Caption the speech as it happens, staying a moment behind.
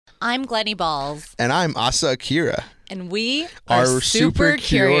I'm Glennie Balls. And I'm Asa Akira. And we are super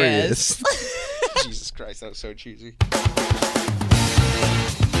curious. Jesus Christ, that was so cheesy.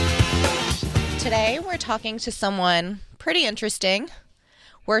 Today we're talking to someone pretty interesting.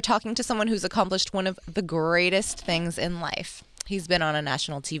 We're talking to someone who's accomplished one of the greatest things in life. He's been on a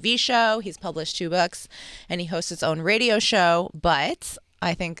national TV show, he's published 2 books, and he hosts his own radio show. But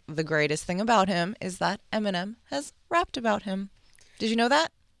I think the greatest thing about him is that Eminem has rapped about him. Did you know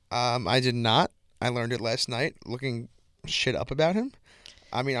that? I did not. I learned it last night looking shit up about him.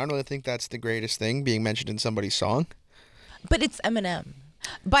 I mean, I don't really think that's the greatest thing, being mentioned in somebody's song. But it's Eminem.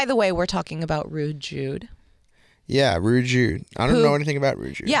 By the way, we're talking about Rude Jude. Yeah, Rude Jude. I don't know anything about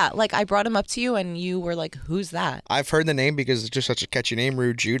Rude Jude. Yeah, like I brought him up to you and you were like, who's that? I've heard the name because it's just such a catchy name,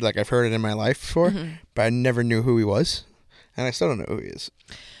 Rude Jude. Like I've heard it in my life before, but I never knew who he was. And I still don't know who he is.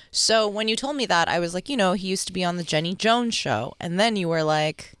 So when you told me that, I was like, he used to be on the Jenny Jones show. And then you were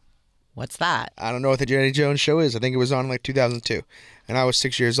like, what's that? I don't know what the Jenny Jones show is. I think it was on like 2002. And I was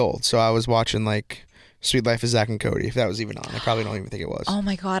 6 years old. So I was watching like Sweet Life of Zack and Cody, if that was even on. I probably don't even think it was. Oh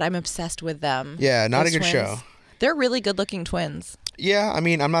my God, I'm obsessed with them. Yeah, not Those a good twins. show. They're really good looking twins. Yeah, I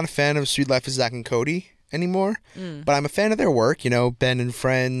mean, I'm not a fan of Sweet Life of Zack and Cody anymore. But I'm a fan of their work. Ben and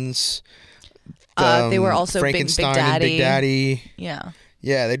Friends. They were also Frankenstein Big and Big Daddy. Yeah.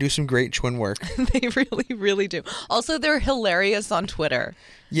 Yeah, they do some great twin work. They really, really do. Also, they're hilarious on Twitter.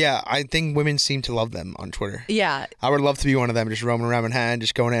 Yeah, I think women seem to love them on Twitter. Yeah. I would love to be one of them, just roaming around Manhattan,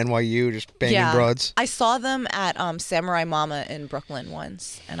 just going to NYU, just banging broads. I saw them at Samurai Mama in Brooklyn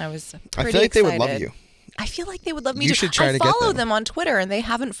once, and I was pretty I feel like excited. they would love you. I feel like they would love me You too. should try I to get follow them. them on Twitter, and they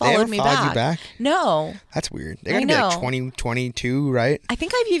haven't They haven't followed me followed back. you back? No. That's weird. They gotta be like 20, 22, right? I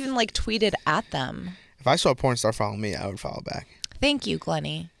think I've even tweeted at them. If I saw a porn star follow me, I would follow back. Thank you,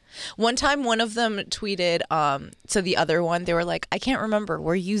 Glennie. One time, one of them tweeted to the other one. They were like, I can't remember.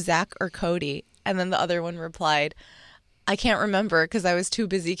 Were you Zach or Cody? And then the other one replied, I can't remember because I was too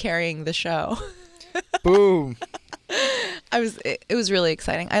busy carrying the show. Boom. It was really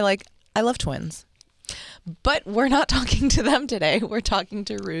exciting. I love twins. But we're not talking to them today. We're talking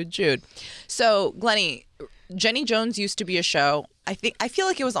to Rude Jude. So, Glennie, Jenny Jones used to be a show. I feel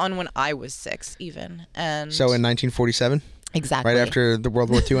like it was on when I was 6 even. And So in 1947? Exactly. Right after the World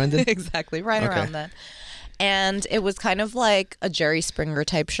War II ended? Exactly. Right around then. And it was kind of like a Jerry Springer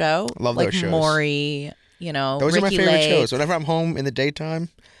type show. Love like those shows. Maury, Those Ricky are my favorite Lake. shows. Whenever I'm home in the daytime,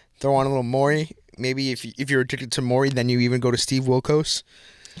 throw on a little Maury. Maybe if you're addicted to Maury, then you even go to Steve Wilkos.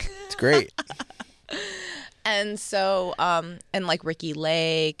 It's great. And so, and like Ricky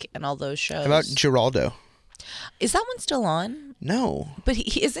Lake and all those shows. How about Geraldo? Is that one still on? No. But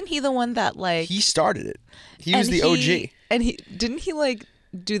isn't he the one that He started it. He was the OG. And didn't he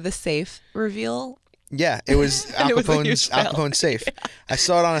do the safe reveal? Yeah, it was Al It was a huge Capone's safe. Yeah. I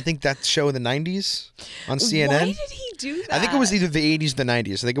saw it on, I think, that show in the 90s on CNN. Why did he do that? I think it was either the 80s or the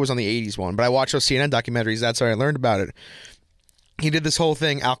 90s. I think it was on the 80s one. But I watched those CNN documentaries. That's how I learned about it. He did this whole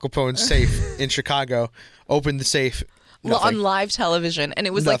thing, Al Capone's safe in Chicago, opened the safe. Well, on live television. And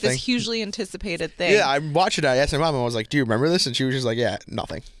it was like Nothing. this hugely anticipated thing. Yeah, I watched it. I asked my mom, and I was like, do you remember this? And she was just like, yeah,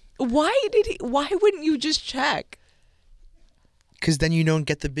 nothing. Why wouldn't you just check? Because then you don't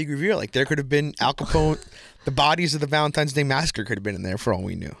get the big reveal. Like, there could have been Al Capone, the bodies of the Valentine's Day Massacre could have been in there for all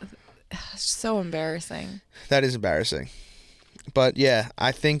we knew. So embarrassing. That is embarrassing. But yeah,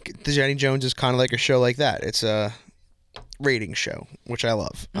 I think the Jenny Jones is kind of like a show like that. It's a rating show, which I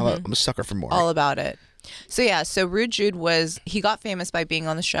love. I'm a sucker for more. All about it. So yeah, so Rude Jude he got famous by being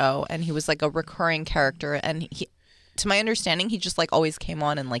on the show, and he was like a recurring character, and he, to my understanding, he just always came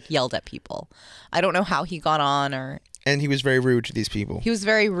on and yelled at people. I don't know how he got on And he was very rude to these people. He was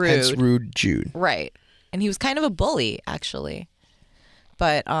very rude. Hence Rude Jude. Right. And he was kind of a bully, actually.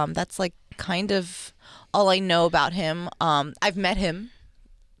 But that's kind of all I know about him. I've met him,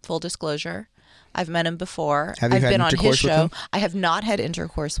 full disclosure. I've met him before. Have you I've had been on his intercourse with show. him? I have not had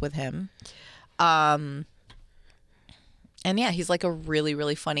intercourse with him. And yeah, he's a really,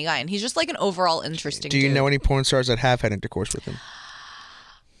 really funny guy. And he's just an overall interesting Do you dude. know any porn stars that have had intercourse with him?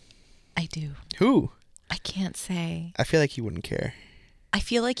 I do. Who? I can't say. I feel like he wouldn't care. I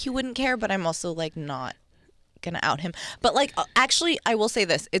feel like he wouldn't care, but I'm also not gonna out him. But actually, I will say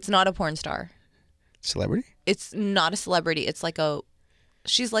this: it's not a porn star. Celebrity? It's not a celebrity. It's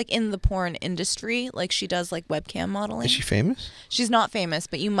she's in the porn industry. She does webcam modeling. Is she famous? She's not famous,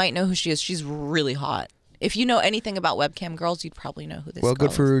 but you might know who she is. She's really hot. If you know anything about webcam girls, you'd probably know who this Well, girl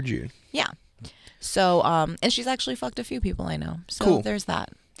good for is. Rude Jude. Yeah. So, and she's actually fucked a few people I know. So Cool. There's that.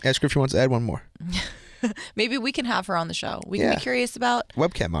 Ask her if she wants to add one more. Maybe we can have her on the show. We can be curious about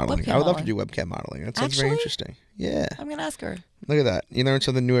webcam modeling. I would love to do webcam modeling. That sounds very interesting. Yeah. I'm going to ask her. Look at that. You learn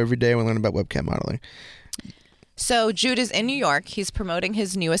something new every day when we learn about webcam modeling. So Jude is in New York. He's promoting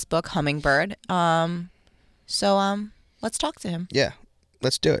his newest book, Hummingbird. So let's talk to him. Yeah.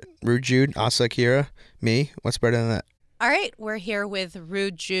 Let's do it. Rude Jude, Asa Akira, me. What's better than that? All right. We're here with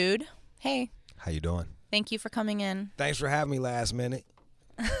Rude Jude. Hey. How you doing? Thank you for coming in. Thanks for having me last minute.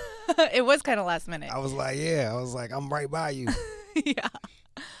 It was kind of last minute. I was like, I'm right by you. Yeah.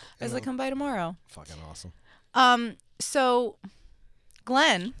 I was like, come by tomorrow. Fucking awesome. So,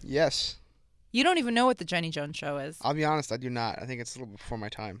 Glenn. Yes. You don't even know what the Jenny Jones Show is. I'll be honest, I do not. I think it's a little before my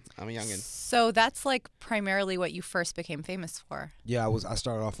time. I'm a youngin'. So that's like primarily what you first became famous for. Yeah, I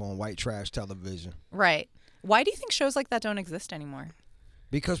started off on white trash television. Right. Why do you think shows like that don't exist anymore?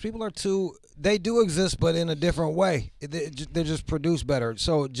 Because people they do exist, but in a different way. They're just produced better.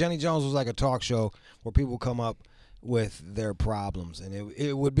 So Jenny Jones was like a talk show where people come up with their problems. And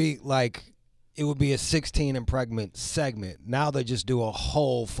it would be like, it would be a 16 and pregnant segment. Now they just do a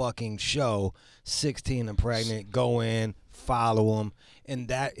whole fucking show, 16 and pregnant, go in, follow them. And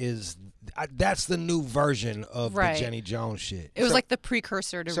that's the new version of the Jenny Jones shit. It was like the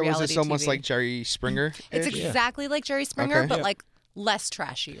precursor to reality TV. So is this almost like Jerry Springer? It's exactly like Jerry Springer, but like less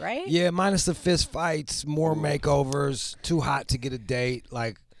trashy, right? Yeah, minus the fist fights, more makeovers, too hot to get a date,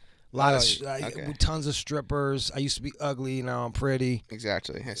 like a lot of tons of strippers. I used to be ugly, now I'm pretty.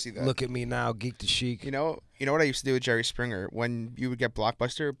 Exactly, I see that. Look at me now, geek to chic. You know what I used to do with Jerry Springer? When you would get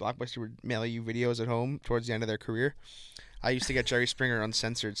Blockbuster would mail you videos at home towards the end of their career. I used to get Jerry Springer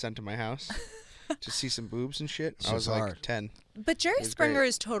uncensored sent to my house to see some boobs and shit. I was like 10. But Jerry Springer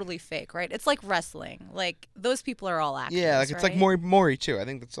is totally fake, right? It's like wrestling. Like those people are all actors. Yeah, like it's like Maury too. I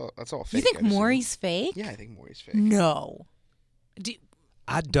think that's all fake. You think Maury's fake? Yeah, I think Maury's fake. No.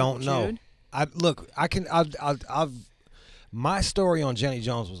 I don't know. My story on Jenny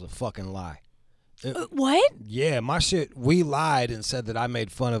Jones was a fucking lie. What? Yeah, my shit. We lied and said that I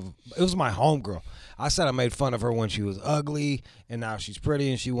made fun of. It was my homegirl. I said I made fun of her when she was ugly, and now she's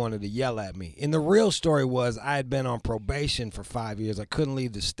pretty, and she wanted to yell at me. And the real story was I had been on probation for 5 years. I couldn't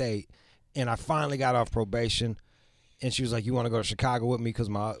leave the state, and I finally got off probation. And she was like, "You want to go to Chicago with me?" Because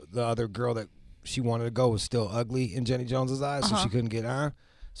the other girl that she wanted to go was still ugly in Jenny Jones's eyes, so she couldn't get on.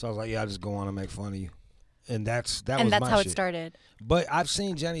 So I was like, "Yeah, I'll just go on and make fun of you." And that's how it started. But I've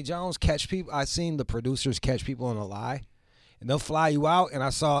seen Jenny Jones catch people. I've seen the producers catch people in a lie, and they'll fly you out. And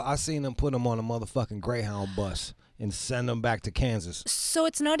I seen them put them on a motherfucking Greyhound bus and send them back to Kansas. So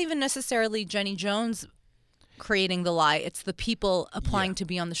it's not even necessarily Jenny Jones creating the lie. It's the people applying to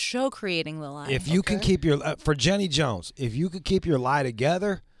be on the show creating the lie. If you can keep for Jenny Jones, if you could keep your lie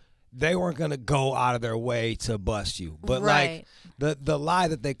together, they weren't gonna go out of their way to bust you. But like the lie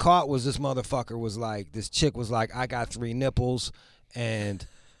that they caught was this motherfucker was like, this chick was like, I got 3 nipples and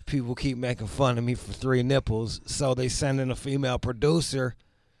people keep making fun of me for 3 nipples. So they send in a female producer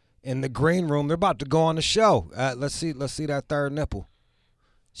in the green room. They're about to go on the show. Let's see that 3rd nipple.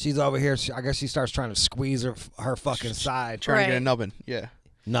 She's over here. I guess she starts trying to squeeze her fucking side. Trying to get a nubbin. Yeah.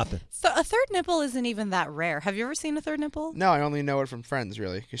 Nothing. So a 3rd nipple isn't even that rare. Have you ever seen a 3rd nipple? No, I only know it from friends,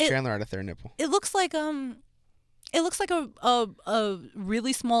 really, because Chandler had a 3rd nipple. It looks like a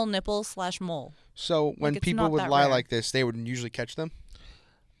really small nipple / mole. So when people would lie like this, they would usually catch them.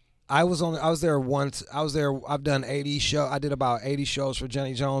 I was there once. I've done 80 shows. I did about 80 shows for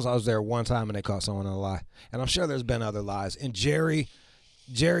Jenny Jones. I was there one time and they caught someone in a lie. And I'm sure there's been other lies. And Jerry's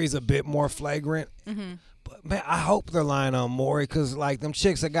a bit more flagrant. Mm-hmm. But man, I hope they're lying on Maury, because like them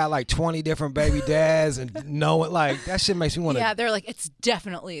chicks that got like 20 different baby dads and know it, like that shit makes me want to. Yeah, they're like, it's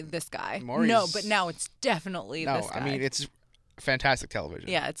definitely this guy. No, but now it's definitely this guy. I mean, it's fantastic television.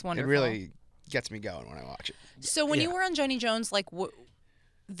 Yeah, it's wonderful. It really gets me going when I watch it. So when you were on Jenny Jones, like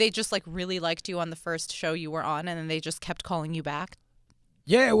they just like really liked you on the first show you were on, and then they just kept calling you back?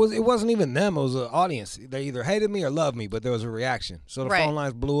 Yeah, it wasn't even them. It was an audience. They either hated me or loved me, but there was a reaction. So the phone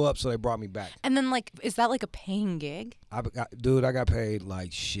lines blew up, so they brought me back. And then, like, is that like a paying gig? I got paid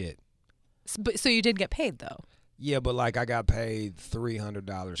like shit. So you did get paid, though? Yeah, but like I got paid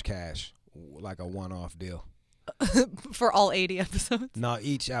 $300 cash, like a one-off deal. For all 80 episodes? No,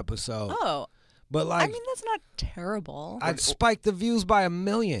 each episode. Oh. But like, I mean, that's not terrible. I'd spike the views by 1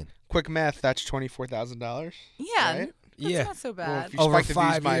 million. Quick math, that's $24,000. Yeah. Right? That's not so bad. Well, if you over spike the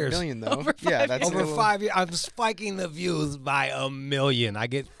 5 views by years. $1 million, though. That's over 5 years. I'm spiking the views by 1 million. I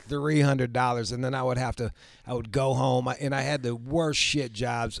get $300, and then I would go home, and I had the worst shit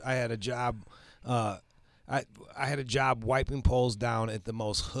jobs. I had a job I had a job wiping poles down at the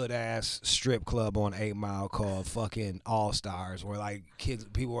most hood ass strip club on 8 Mile called fucking All Stars, where like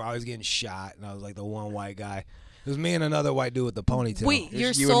people were always getting shot, and I was like the one white guy. It was me and another white dude with the ponytail. Wait, your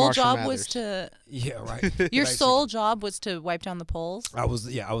you sole Marshall job Mathers. was to Yeah, right. your Basically. sole job was to wipe down the poles? I was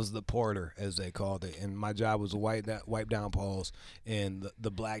the porter, as they called it, and my job was to wipe down poles, and the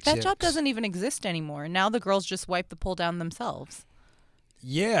black That chicks. job doesn't even exist anymore. Now the girls just wipe the pole down themselves.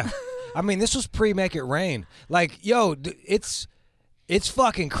 Yeah, I mean, this was pre Make It Rain. Like, yo, it's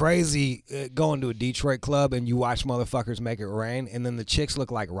fucking crazy going to a Detroit club and you watch motherfuckers make it rain, and then the chicks look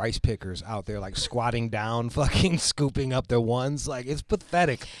like rice pickers out there, like squatting down, fucking scooping up their ones. Like, it's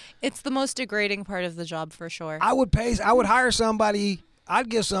pathetic. It's the most degrading part of the job for sure. I would hire somebody. I'd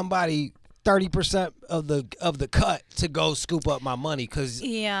give somebody 30% of the cut to go scoop up my money, because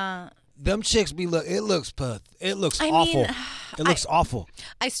yeah. them chicks it looks I awful. mean, It looks awful.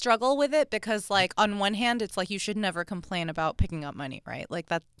 I struggle with it because, like, on one hand, it's like you should never complain about picking up money, right? Like,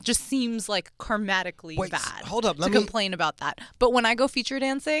 that just seems like karmatically Wait, bad. hold up, to complain about that. But when I go feature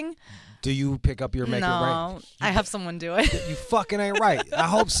dancing, Do you pick up your Make It Rain? no, I have someone do it. You fucking ain't right. I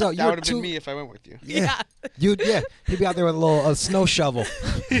hope so. That would have been me if I went with you. Yeah. He'd be out there with a snow shovel.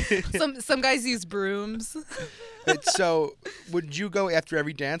 Some guys use brooms. So, would you go after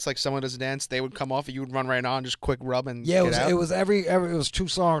every dance? Like, someone does a dance, they would come off, and you would run right on, just quick rub and Yeah, get out? it was it was 2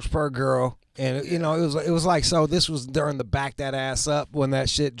 songs per girl, and it was like, so this was during the Back That Ass Up when that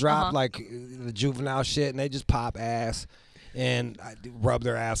shit dropped, like the juvenile shit, and they just pop ass. And I rub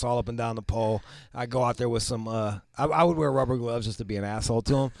their ass all up and down the pole. I go out there with some. I would wear rubber gloves just to be an asshole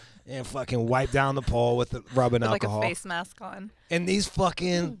to them, and fucking wipe down the pole with the rubbing With alcohol. like a face mask on. And these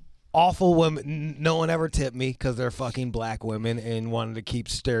fucking awful women, no one ever tipped me because they're fucking black women and wanted to keep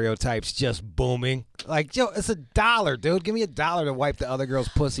stereotypes just booming. Like, yo, it's $1, dude. Give me $1 to wipe the other girl's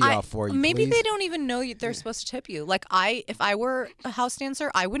pussy off for you. Maybe please. they don't even know they're supposed to tip you. Like, if I were a house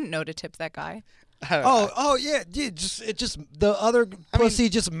dancer, I wouldn't know to tip that guy. Oh yeah. Just the other pussy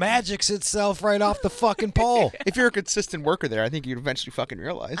just magics itself right off the fucking pole. If you're a consistent worker there, I think you'd eventually fucking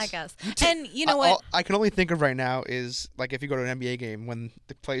realize. I guess. And you know what? I can only think of right now is, like, if you go to an NBA game, when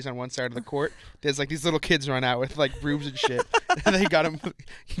the play's on one side of the court, there's like these little kids run out with like brooms and shit, and they got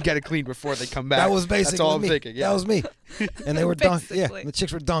it cleaned before they come back. That was basically That's all me. I'm thinking. Yeah. That was me. And they were dunking. Yeah, Basically. the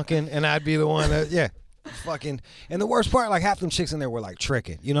chicks were dunking, and I'd be the one that fucking. And the worst part, like, half them chicks in there were like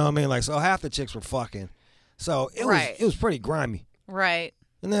tricking. You know what I mean? Like, so half the chicks were fucking. So it was pretty grimy. Right.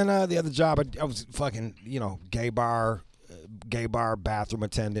 And then the other job, I was fucking, gay bar bathroom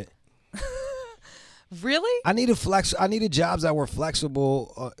attendant. Really? I needed jobs that were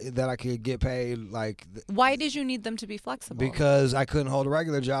flexible, that I could get paid like. Why did you need them to be flexible? Because I couldn't hold a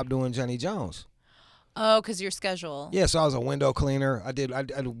regular job doing Jenny Jones. Oh, because your schedule. Yeah, so I was a window cleaner. I did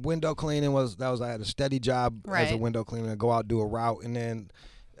window cleaning I had a steady job as a Right. window cleaner. Go out, do a route, and then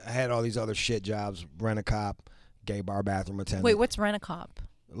I had all these other shit jobs: rent a cop, gay bar bathroom attendant. Wait, what's rent a cop?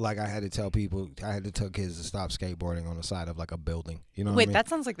 Like, I had to tell kids to stop skateboarding on the side of like a building. You know what I Wait, mean? that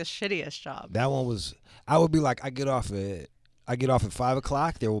sounds like the shittiest job. That one was. I would be like, I get off at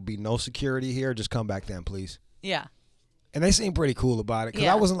 5:00. There will be no security here. Just come back then, please. Yeah. And they seemed pretty cool about it, because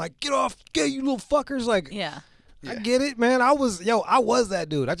Yeah. I wasn't like, get off, you little fuckers. Like, Yeah. I get it, man. I was that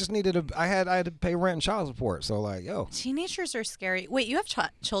dude. I just needed I had to pay rent and child support. So, like, Teenagers are scary. Wait, you have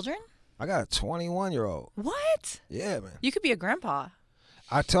children? I got a 21-year-old. What? Yeah, man. You could be a grandpa.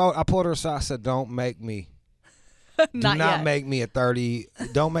 I pulled her aside. I said, don't make me. Not Do not yet. make me a 30.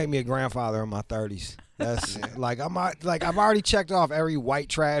 Don't make me a grandfather in my 30s. That's like, I've already checked off every white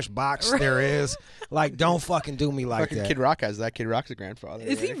trash box there is. Like, don't fucking do me like Fucking that. Kid Rock has that. Kid Rock's a grandfather.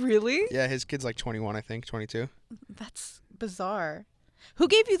 Is he really? Yeah, his kid's like 21, I think, 22. That's bizarre. Who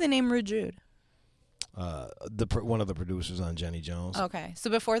gave you the name Rude Jude? One of the producers on Jenny Jones. Okay,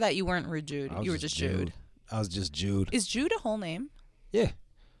 so before that, you weren't Rude Jude. I was You were just Jude. I was just Jude. Is Jude a whole name? Yeah.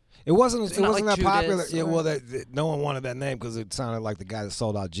 It wasn't It's not like that popular. Judas Yeah, or- well, no one wanted that name because it sounded like the guy that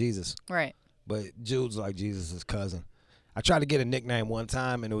sold out Jesus. Right. But Jude's like Jesus' cousin. I tried to get a nickname one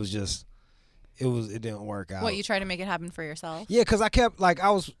time, and it didn't work out. What, you try to make it happen for yourself? Yeah, because I kept, like,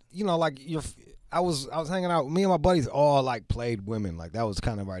 I was hanging out. Me and my buddies all, like, played women. Like, that was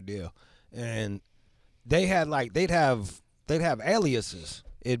kind of our deal. And they had, like, they'd have aliases.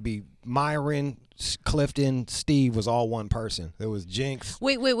 It'd be Myron, Clifton, Steve was all one person. There was Jinx.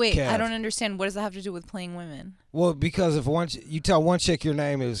 Wait. Kev. I don't understand. What does that have to do with playing women? Well, because if you tell one chick your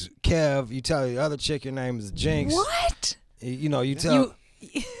name is Kev, you tell the other chick your name is Jinx. What? You tell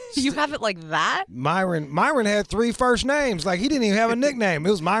You have it like that? Myron had 3 first names. Like, he didn't even have a nickname.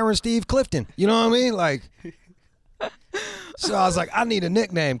 It was Myron Steve Clifton. You know what I mean? Like, So I was like, I need a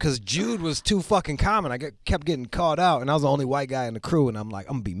nickname because Jude was too fucking common. I kept getting called out, and I was the only white guy in the crew. And I'm like,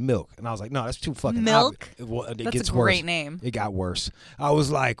 I'm gonna be Milk. And I was like, no, that's too fucking Milk. It That's gets a great worse. name. It got worse. I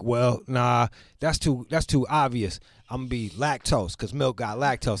was like, well, nah, that's too obvious. I'm gonna be Lactose because Milk got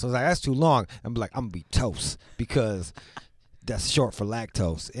lactose. I was like, that's too long. I'm like, I'm gonna be Toast because that's short for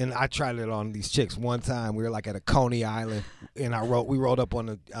lactose. And I tried it on these chicks one time. We were like at a Coney Island, and we rolled up on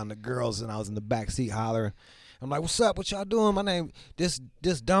the girls, and I was in the back seat hollering. I'm like, what's up? What y'all doing? My name, this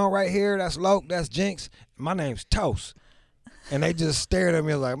Don right here. That's Loke. That's Jinx. My name's Toast. And they just stared at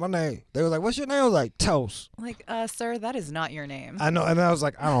me like, my name. They were like, what's your name? I was like, Toast. Like, sir, that is not your name. I know. And I was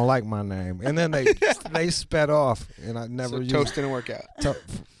like, I don't like my name. And then they sped off, and I never used Toast didn't work out.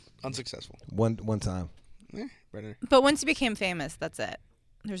 Unsuccessful. One time. Better. But once you became famous, that's it.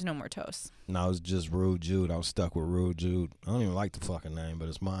 There's no more Toast. No, it was just Rude Jude. I was stuck with Rude Jude. I don't even like the fucking name, but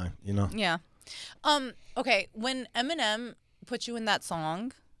it's mine, you know? Yeah. Okay, when Eminem put you in that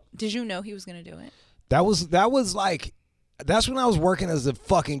song, did you know he was going to do it? That was like, that's when I was working as a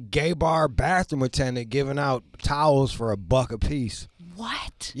fucking gay bar bathroom attendant giving out towels for $1 a piece.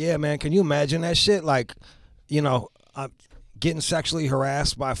 What? Yeah, man. Can you imagine that shit? Like, you know, getting sexually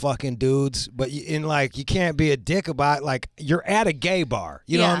harassed by fucking dudes, but you can't be a dick about it. Like, you're at a gay bar.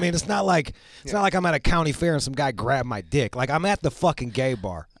 You know what I mean? It's not like not like I'm at a county fair and some guy grabbed my dick. Like, I'm at the fucking gay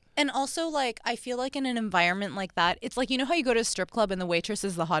bar. And also, like, I feel like in an environment like that, it's like, you know how you go to a strip club and the waitress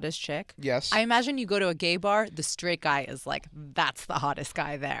is the hottest chick? Yes. I imagine you go to a gay bar, the straight guy is like, that's the hottest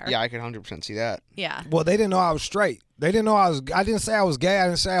guy there. Yeah, I can 100% see that. Yeah. Well, they didn't know I was straight. They didn't know I didn't say I was gay. I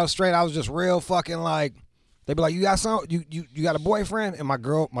didn't say I was straight. I was just real fucking like, they'd be like, you got some, you got a boyfriend? And my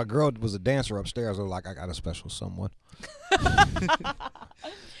girl was a dancer upstairs. I was like, I got a special someone.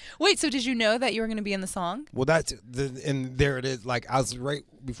 Wait, so did you know that you were going to be in the song? Well, and there it is. Like, I was right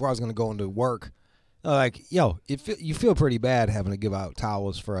before I was going to go into work. Like, yo, you feel pretty bad having to give out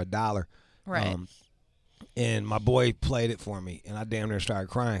towels for $1. Right. And my boy played it for me, and I damn near started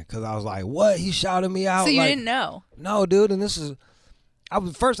crying because I was like, what? He shouted me out. So you like, didn't know? No, dude. And I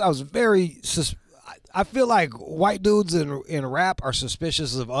was very I feel like white dudes in rap are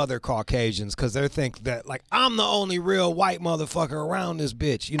suspicious of other Caucasians because they think that, like, I'm the only real white motherfucker around this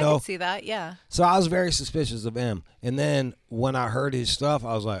bitch, you know? I can see that, yeah. So I was very suspicious of him. And then when I heard his stuff,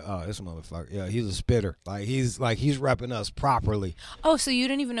 I was like, oh, this motherfucker, yeah, he's a spitter. He's repping us properly. Oh, so you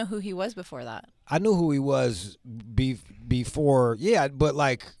didn't even know who he was before that? I knew who he was before, yeah, but,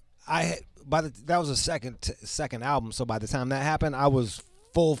 like, that was a second album, so by the time that happened, I was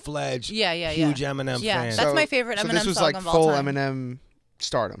full-fledged, huge Eminem fan. Yeah, that's my favorite Eminem song of all time. So this was like full Eminem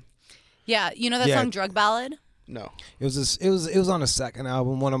stardom. Yeah, you know that song Drug Ballad? No. It was on the second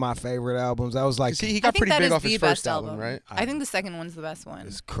album, one of my favorite albums. I was like, he got pretty big off his first album, right? I think the second one's the best one.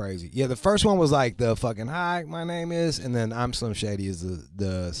 It's crazy. Yeah, the first one was like the fucking hi, my name is, and then I'm Slim Shady is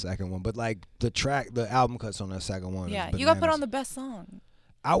the second one. But like the album cuts on the second one. Yeah, you got put on the best song.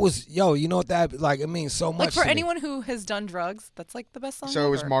 You know what that, like, it means so much. Like, for to anyone who has done drugs, that's like the best song So ever. it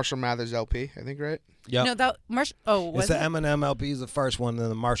was Marshall Mathers LP, I think, right? Yeah. No, that was it's the Eminem LP is the first one, and then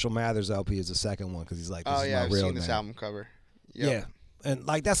the Marshall Mathers LP is the second one because he's like, this is my I've real seen name. this album cover. Yep. Yeah, and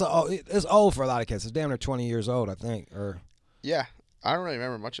like it's old for a lot of kids. It's damn near 20 years old, I think. Or yeah, I don't really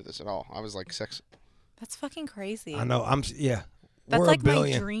remember much of this at all. I was like 6. That's fucking crazy. I know. That's we're like a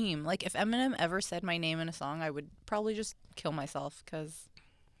billion. my dream. Like, if Eminem ever said my name in a song, I would probably just kill myself because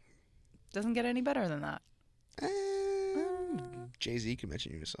it doesn't get any better than that. Jay-Z could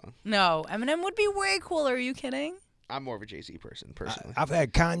mention you in a song. No, Eminem would be way cooler. Are you kidding? I'm more of a Jay-Z person, personally. I've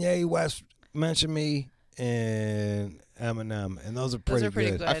had Kanye West mention me and Eminem, and those are pretty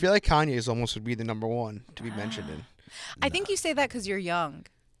good. I feel like Kanye's almost would be the number one to be mentioned in. I think you say that because you're young.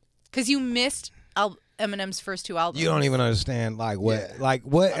 Because you missed Eminem's first 2 albums. You don't even understand what. I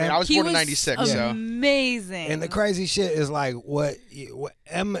mean, I was born in '96, so amazing. And the crazy shit is like what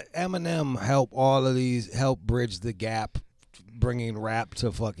Eminem help bridge the gap, bringing rap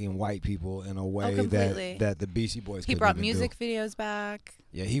to fucking white people in a way that the Beastie Boys. He brought music videos back.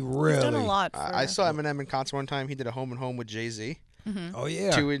 Yeah, he really. He's done a lot. I saw Eminem in concert one time. He did a home and home with Jay-Z. Mm-hmm. Oh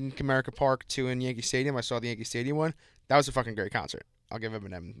yeah. 2 in Comerica Park, 2 in Yankee Stadium. I saw the Yankee Stadium one. That was a fucking great concert. I'll give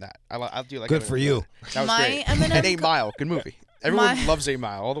Eminem that. I'll do like good Eminem for you. That was My great. Eminem And 8 Mile, good movie. Everyone loves 8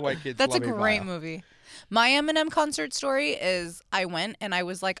 Mile. All the white kids. That's love a 8 great Mile. movie. My Eminem concert story is I went and I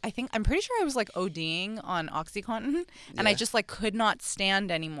was like, I'm pretty sure I was like ODing on OxyContin and I just like could not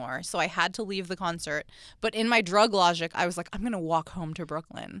stand anymore. So I had to leave the concert. But in my drug logic, I was like, I'm going to walk home to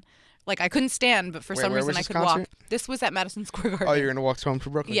Brooklyn. Like, I couldn't stand, but for some reason I could walk. This was at Madison Square Garden. Oh, you're going to walk home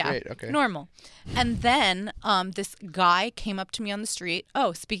to Brooklyn? Yeah. Great, okay. Normal. And then this guy came up to me on the street.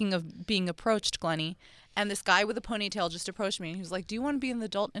 Oh, speaking of being approached, Glennie. And this guy with a ponytail just approached me and he was like, "Do you want to be in the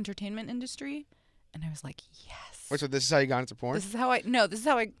adult entertainment industry?" And I was like, "Yes." Wait, so this is how you got into porn? This is how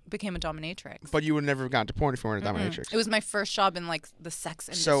I became a dominatrix. But you would never have gotten to porn if you weren't a dominatrix. It was my first job in like the sex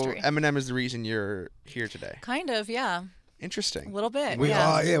industry. So Eminem is the reason you're here today. Kind of, yeah. Interesting. A little bit. We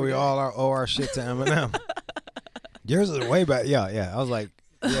all owe our shit to Eminem. Yours is way better. Yeah. I was like,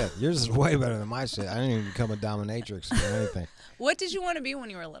 yeah, yours is way better than my shit. I didn't even become a dominatrix or anything. What did you want to be when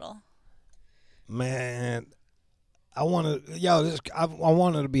you were little? Man, I wanted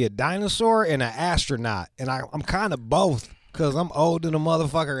to be a dinosaur and an astronaut, and I'm kind of both because I'm old than a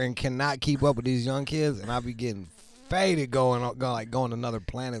motherfucker and cannot keep up with these young kids, and I be getting faded going to another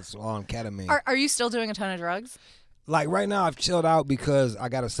planets on ketamine. Are you still doing a ton of drugs? Like right now, I've chilled out because I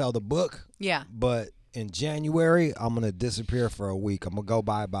got to sell the book. Yeah. But in January, I'm gonna disappear for a week. I'm gonna go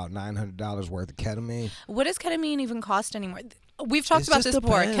buy about $900 worth of ketamine. What does ketamine even cost anymore? We've talked It about just this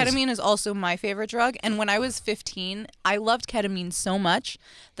before. depends. Ketamine is also my favorite drug. And when I was 15, I loved ketamine so much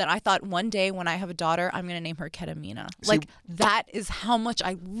that I thought one day when I have a daughter, I'm going to name her Ketamina. Like, that is how much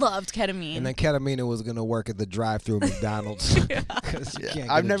I loved ketamine. And then ketamine was gonna work at the drive-through McDonald's. 'Cause you can't get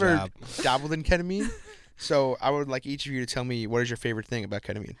I've a never job. dabbled in ketamine, so I would like each of you to tell me what is your favorite thing about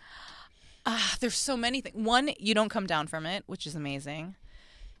ketamine. There's so many things. One, you don't come down from it, which is amazing.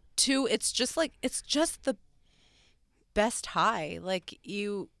 Two, it's just the best high. Like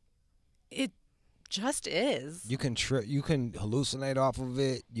it just is. You can hallucinate off of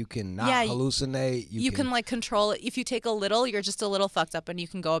it. You can not Yeah, hallucinate. You can like control it. If you take a little, you're just a little fucked up and you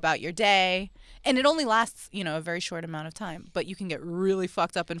can go about your day. And it only lasts, a very short amount of time. But you can get really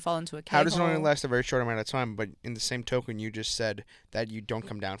fucked up and fall into a cave. How does it only last a very short amount of time? But in the same token, you just said that you don't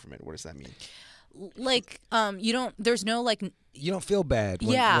come down from it. What does that mean? Like, you don't, there's no like, you don't feel bad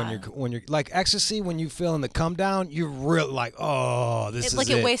when you're like ecstasy. When you feeling the come down, you're real like, oh, this is like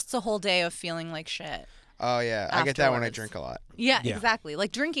it. it wastes a whole day of feeling like shit. Oh yeah, I get that when I Afterwards. drink a lot. Yeah, Yeah. exactly.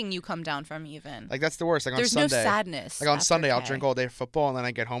 Like drinking, you come down from even. Like that's the worst. Like There's on no Sunday, sadness. like on after Sunday, I'll K. drink all day for football, and then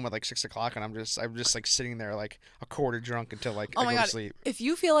I get home at like 6 o'clock, and I'm just like sitting there like a quarter drunk until like Oh I my go God. to sleep. If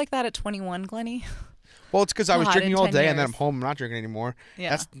you feel like that at 21, Glennie. Well, it's because I was God, drinking in all 10 day, and then years. I'm home. I'm not drinking anymore. Yeah.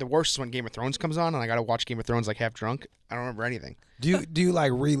 That's the worst is when Game of Thrones comes on, and I gotta watch Game of Thrones like half drunk. I don't remember anything. Do you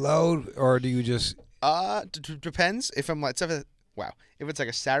like reload or do you just Depends if I'm like if it's like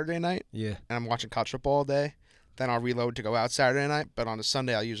a Saturday night yeah? and I'm watching college football all day, then I'll reload to go out Saturday night. But on a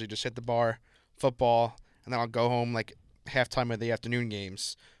Sunday, I'll usually just hit the bar, football, and then I'll go home like halftime of the afternoon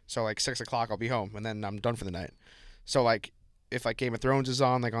games. So like 6 o'clock, I'll be home, and then I'm done for the night. So like if like Game of Thrones is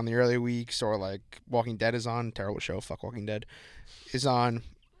on, like on the early weeks, or like Walking Dead is on, terrible show, fuck Walking Dead, is on.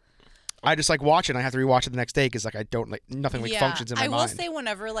 I just like watch it and I have to rewatch it the next day because like I don't like nothing like functions in my I mind. will say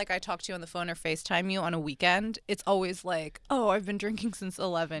whenever like I talk to you on the phone or FaceTime you on a weekend, it's always like, oh, I've been drinking since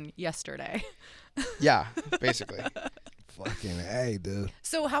 11 yesterday. Yeah, basically. Fucking hey, dude.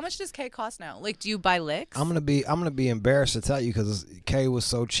 So how much does K cost now? Like, do you buy licks? I'm gonna be embarrassed to tell you because K was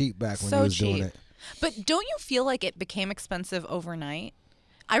so cheap back when So he was cheap. doing it. But don't you feel like it became expensive overnight?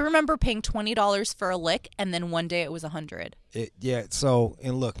 I remember paying $20 for a lick, and then one day it was $100. So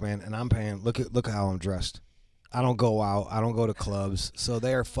and look, man, and I'm paying. Look at how I'm dressed. I don't go out. I don't go to clubs. So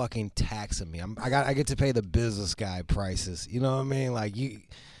they're fucking taxing me. I get to pay the business guy prices. You know what I mean? Like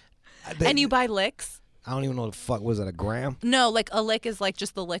And you buy licks? I don't even know what the fuck was it, a gram? No, like a lick is like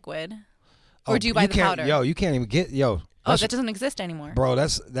just the liquid. Or do you buy the can't- powder? Yo, you can't even get Oh, that doesn't exist anymore. Bro,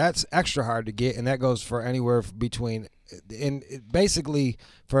 that's extra hard to get, and that goes for anywhere between, and basically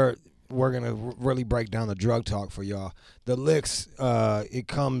we're gonna really break down the drug talk for y'all. The licks, it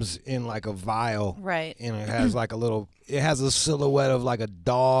comes in like a vial, Right. And it has like it has a silhouette of like a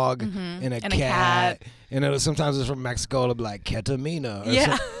dog and a cat, and sometimes it's from Mexico. It'll be like ketamina, or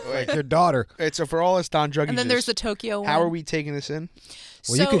Yeah. like your daughter. Wait, so for all us non-drug And then users, there's the Tokyo one. how are we taking this in?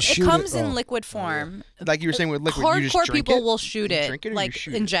 Well, so you can it shoot comes it- in oh. liquid form. Like you were saying with liquid, you just Hardcore drink people it? will shoot You it, drink it or you like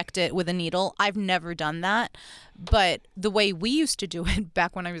shoot it? inject it with a needle. I've never done that, but the way we used to do it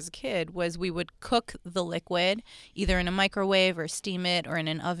back when I was a kid was we would cook the liquid either in a microwave or steam it or in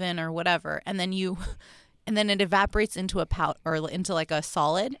an oven or whatever, and then it evaporates into a powder or into like a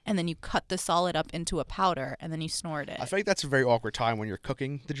solid, and then you cut the solid up into a powder, and then you snort it. I feel like that's a very awkward time when you're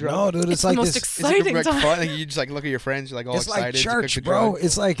cooking the drug. No, dude, it's the like most this. exciting like time. fun. Like, you just like look at your friends, you're like all It's excited. like to church, cook the bro. drug.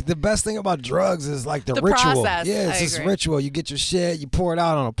 It's like the best thing about drugs is like the The ritual. process. Yeah, it's I this agree. ritual. You get your shit, you pour it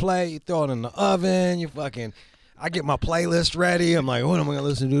out on a plate, you throw it in the oven, I get my playlist ready. I'm like, what am I gonna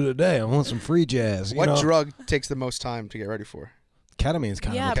listen to today? I want some free jazz. You What know? drug takes the most time to get ready for? Ketamine's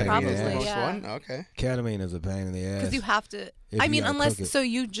kind Yeah, of a pain probably, in the ass. Most yeah. one? Okay. Ketamine is a pain in the ass. Because you have to. If I you mean, gotta unless cook it. so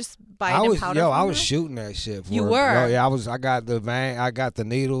you just buy it in powder. I form was now? shooting that shit. For You it. were? Oh, yeah, I got the vein. I got the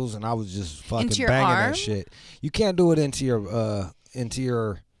needles, and I was just fucking Into your banging arm? that shit. You can't do it into your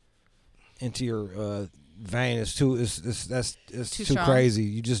vein. It's Too too strong? crazy.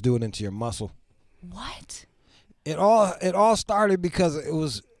 You just do it into your muscle. What? It all started because it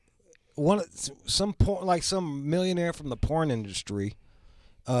was some millionaire from the porn industry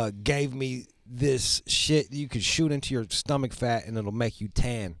gave me this shit you could shoot into your stomach fat and it'll make you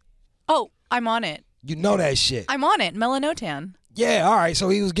tan. Oh, I'm on it. You know that shit. I'm on it. Melanotan. Yeah, all right. So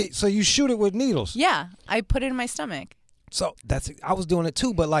so you shoot it with needles. Yeah, I put it in my stomach. So I was doing it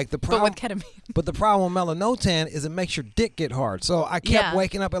too, but like the problem, But with ketamine. but the problem with melanotan is it makes your dick get hard. So I kept Yeah.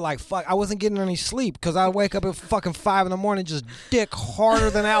 waking up at like fuck. I wasn't getting any sleep because I wake up at fucking 5 a.m. just dick harder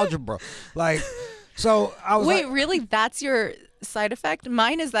than algebra. Like, so I was Wait, like, really? That's your side effect?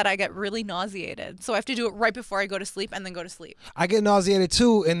 Mine is that I get really nauseated. So I have to do it right before I go to sleep and then go to sleep. I get nauseated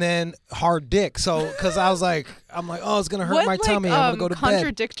too, and then hard dick. So because I'm like, oh, it's gonna hurt What my tummy. I'm gonna go to bed.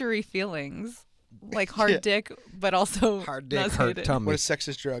 contradictory feelings? Like hard dick, but also Hard dick, nauseated. hurt tummy. What a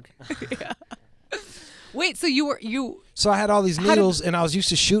sexist drug. Wait, so you So I had all these How did- needles, and I was used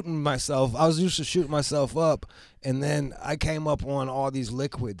to shooting myself. I was used to shooting myself up, and then I came up on all these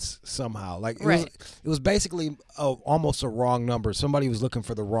liquids somehow. Like it was basically almost a wrong number. Somebody was looking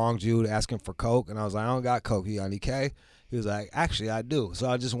for the wrong Jude, asking for Coke, and I was like, I don't got Coke. You got any K? He was like, actually, I do. So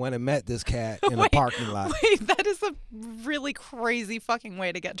I just went and met this cat in a parking lot. Wait, that is a really crazy fucking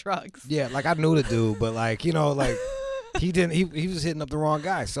way to get drugs. Yeah, like I knew the dude, but like like he didn't. He was hitting up the wrong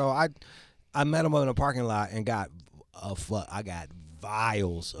guy. So I met him in a parking lot and got I got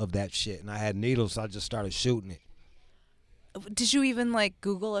vials of that shit, and I had needles, so I just started shooting it. Did you even like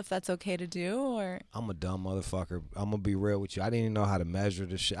Google if that's okay to do, or? I'm a dumb motherfucker. I'm gonna be real with you. I didn't even know how to measure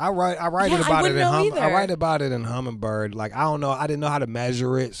this shit. I write Yeah, about I it in wouldn't know either. I write about it in Hummingbird. Like I don't know. I didn't know how to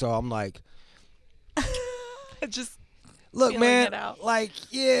measure it, so I'm like, Just look, feeling man. it out. Like,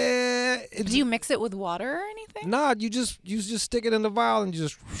 yeah. do you mix it with water or anything? Nah, you just stick it in the vial and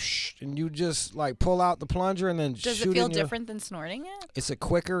you just like pull out the plunger and then Does shoot it feel in your- different than snorting it? It's a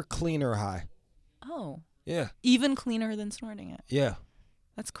quicker, cleaner high. Oh, Yeah, even cleaner than snorting it. yeah.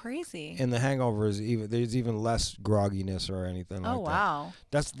 That's crazy. And the hangover is there's even less grogginess or anything like Oh that. wow.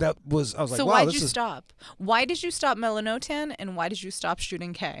 I was like, So wow, why'd this you is. stop? Why did you stop melanotan, and why did you stop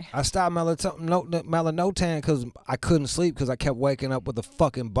shooting K? I stopped melanotan because I couldn't sleep because I kept waking up with a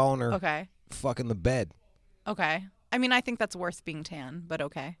fucking boner. Okay. Fucking the bed. Okay. I mean, I think that's worth being tan, but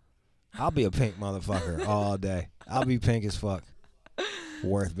okay. I'll be a pink motherfucker all day. I'll be pink as fuck.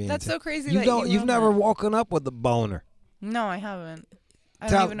 Worth being. That's tan. so crazy. You that don't. You You've love never that. woken up with a boner. No, I haven't. I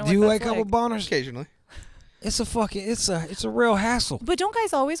don't even know Do you what wake that's up like. with boners? Occasionally. It's a real hassle. But don't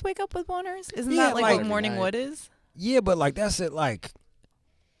guys always wake up with boners? Isn't Yeah, that like like- what morning Every wood is? Yeah, but like that's at like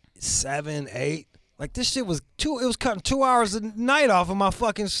 7, 8. Like this shit was it was cutting 2 hours a night off of my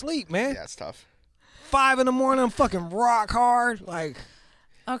fucking sleep, man. Yeah, it's tough. 5 in the morning, I'm fucking rock hard. Like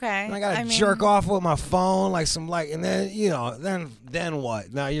Okay. and I gotta mean, jerk off with my phone, like some and then then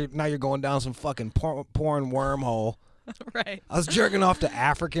what? Now you're going down some fucking porn wormhole. Right. I was jerking off to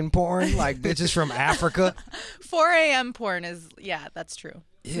African porn, like bitches from Africa. 4 a.m. porn is, yeah, that's true.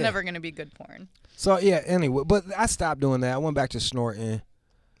 It's Yeah. never going to be good porn. So yeah, anyway, but I stopped doing that. I went back to snorting,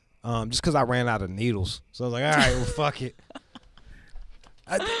 just because I ran out of needles. So I was like, all right, well, fuck it.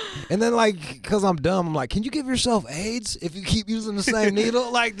 And then like, because I'm dumb, I'm like, can you give yourself AIDS if you keep using the same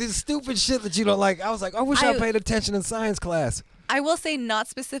needle? Like this stupid shit that you don't like. I was like, I wish I paid attention in science class. I will say not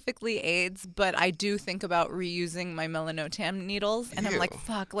specifically AIDS, but I do think about reusing my melanotan needles. And I'm like, Ew.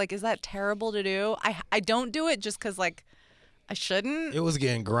 fuck, like, is that terrible to do? I don't do it just because, like, I shouldn't. It was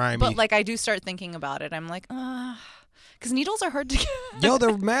getting grimy. But, like, I do start thinking about it. I'm like, because needles are hard to get. Yo,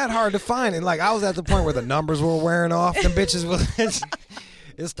 they're mad hard to find. And like, I was at the point where the numbers were wearing off. Them bitches was.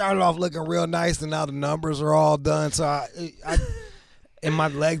 It started off looking real nice, and now the numbers are all done. So I and my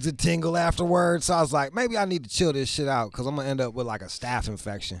legs would tingle afterwards. So I was like, maybe I need to chill this shit out because I'm gonna end up with like a staph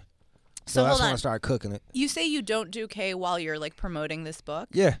infection. So that's hold when on. I started cooking it. You say you don't do K while you're, like, promoting this book?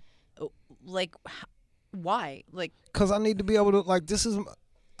 Yeah, Like, why? Like, because I need to be able to like.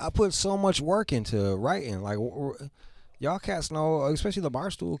 I put so much work into writing. Like y'all cats know, especially the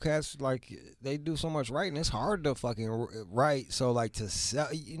Barstool cats. Like they do so much writing. It's hard to fucking write. So like to sell,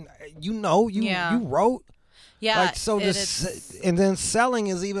 Yeah. you wrote. yeah. Like so, and then selling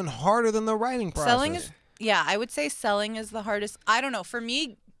is even harder than the writing process. Selling is, yeah, I would say selling is the hardest. I don't know. For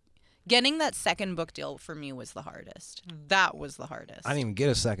me, getting that second book deal for me was the hardest. That was the hardest. I didn't even get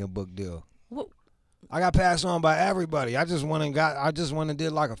a second book deal. What? I got passed on by everybody. I just went and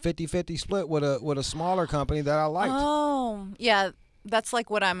did like a 50-50 split with a smaller company that I liked. Oh, yeah. That's like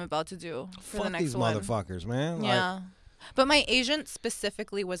what I'm about to do for Fuck the next these one. motherfuckers, man. Yeah. But my agent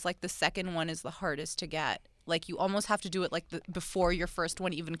specifically was like the second one is the hardest to get. Like you almost have to do it like before your first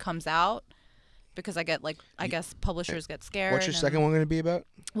one even comes out. Because I guess publishers get scared. What's your second one going to be about?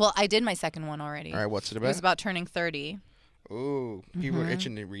 Well, I did my second one already. All right, what's it about? It was about turning 30. Ooh, people are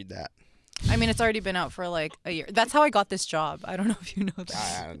itching to read that. I mean, it's already been out for like a year. That's how I got this job. I don't know if you know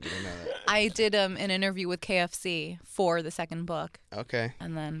that. I didn't know that. I did an interview with KFC for the second book. Okay.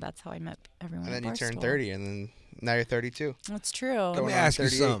 And then that's how I met everyone. And then at you turned Barstool. 30, and then now you're 32. That's true. Let me ask you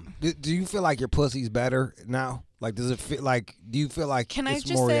something. Do you feel like your pussy's better now? Like, does it feel like? Do you feel like Can I it's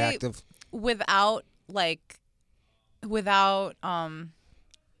just more say, reactive? without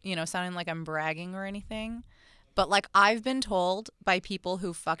sounding like I'm bragging or anything, but like I've been told by people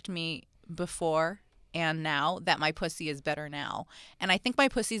who fucked me before and now that my pussy is better now. And I think my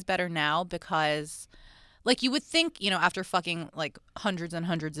pussy's better now because like you would think, after fucking like hundreds and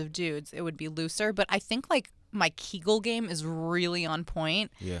hundreds of dudes, it would be looser, but I think like my Kegel game is really on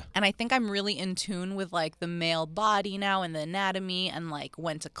point. Yeah. And I think I'm really in tune with like the male body now and the anatomy and like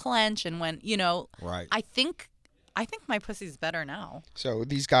when to clench and when, Right. I think my pussy's better now. So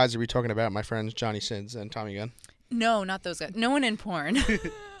these guys that we're talking about, my friends Johnny Sins and Tommy Gunn. No, not those guys. No one in porn.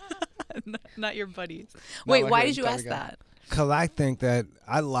 Not your buddies. No, Wait, my why friend did you Tommy ask Gunn. that? Cause I think that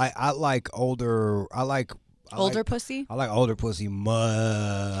I like older. Older pussy? I like older pussy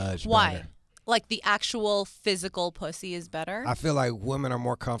much. Why? Better. Like the actual physical pussy is better? I feel like women are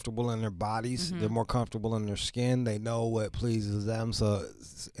more comfortable in their bodies. Mm-hmm. They're more comfortable in their skin. They know what pleases them.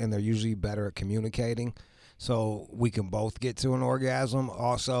 And they're usually better at communicating. So we can both get to an orgasm.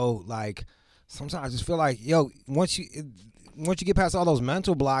 Also, like sometimes I just feel like, once you get past all those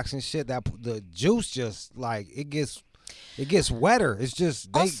mental blocks and shit, that the juice just like it gets wetter. It's just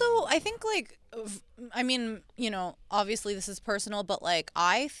also, I think like, I mean, obviously this is personal, but like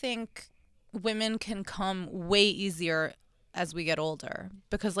I think women can come way easier as we get older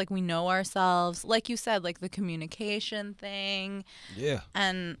because like we know ourselves, like you said, like the communication thing. Yeah.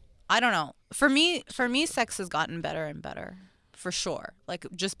 And I don't know. For me, sex has gotten better and better, for sure. Like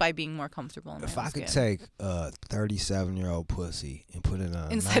just by being more comfortable in my If own I could skin. take a 37-year-old pussy and put it in a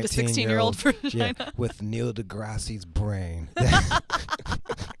Inside a 19-year-old 16-year-old vagina. yeah, with Neil deGrasse's brain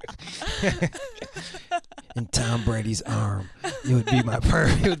and Tom Brady's arm, it would be my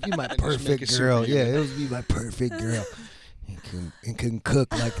perfect girl. Yeah, it would be my perfect girl. And can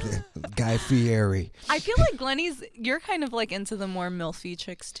cook like the Guy Fieri. I feel like Glennie's, you're kind of like into the more milfy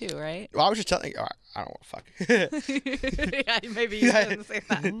chicks too, right? Well, I was just telling you. I don't want to fuck. Yeah, maybe you shouldn't say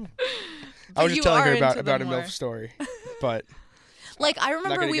that. I was just telling her about a more. MILF story, but like I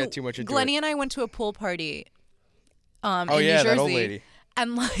remember gonna get too much into Glennie it. and I went to a pool party in oh New yeah, Jersey. that old lady.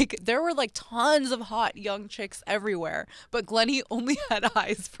 And like there were like tons of hot young chicks everywhere, but Glennie only had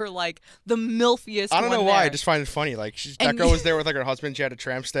eyes for like the milfiest. I don't know one why. there. I just find it funny. Like that And girl was there with like her husband. She had a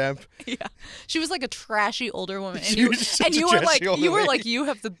tramp stamp. Yeah, she was like a trashy older woman, and She you was such and a you were like trashy older you were lady. like you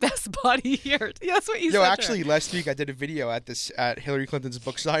have the best body here. Yeah, that's what you said. Yo, to her. actually, last week I did a video at Hillary Clinton's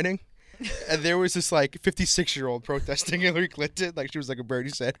book signing. And there was this like 56-year-old protesting Hillary Clinton, like she was like a Bernie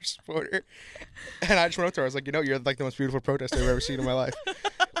Sanders supporter. And I just went up to her. I was like, you're like the most beautiful protester I've ever seen in my life.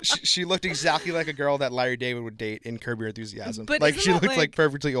 She looked exactly like a girl that Larry David would date in Curb Your Enthusiasm. But like isn't she that, looked like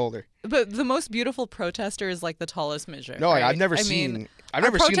perfectly older. But the most beautiful protester is like the tallest midget. No, right? I've never seen. I've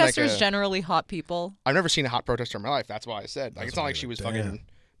never seen like protesters generally hot people. I've never seen a hot protester in my life. That's why I said like it's not like she was Damn. fucking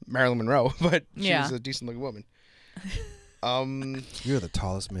Marilyn Monroe, but she Yeah. was a decent looking woman. You're the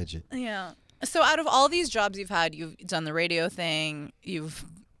tallest midget. Yeah. So out of all these jobs you've had, you've done the radio thing, you've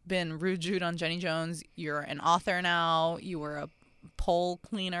been Rude Jude on Jenny Jones, you're an author now, you were a pole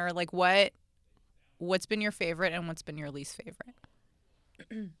cleaner. Like what's been your favorite and what's been your least favorite?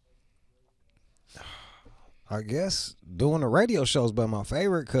 I guess doing the radio show's been my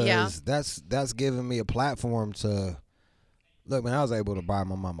favorite because Yeah. that's given me a platform to look. Man, I was able to buy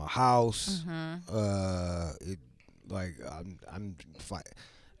my mama a house.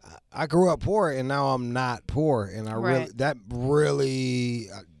 I grew up poor and now I'm not poor, and I Right. really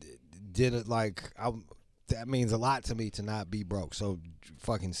did it. Like that means a lot to me to not be broke. So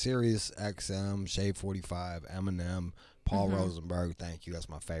fucking Sirius XM, Shade 45, Eminem, Paul Rosenberg. Thank you. That's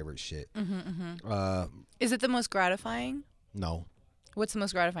my favorite shit. Is it the most gratifying? No, What's the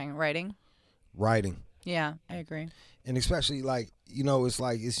most gratifying? Writing? writing. Yeah, I agree. And especially like, it's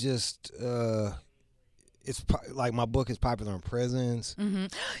like it's just like my book is popular in prisons. Mm-hmm.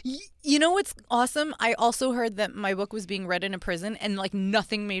 You know what's awesome? I also heard that my book was being read in a prison, and like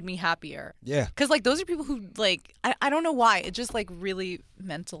nothing made me happier. Yeah, because like those are people who like I don't know why it just like really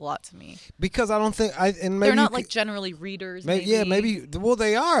meant a lot to me. Because I don't think maybe they're not like generally readers. Maybe well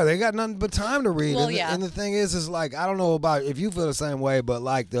they are. They got nothing but time to read. Well, and the thing is like I don't know about if you feel the same way, but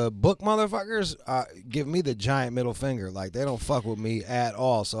like the book motherfuckers give me the giant middle finger. Like they don't fuck with me at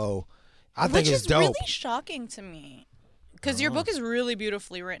all. So. I think it's dope. Which is really shocking to me, because your book is really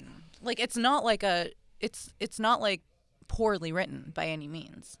beautifully written. Like it's not like it's not like poorly written by any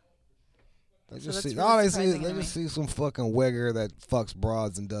means. They just see some fucking wigger that fucks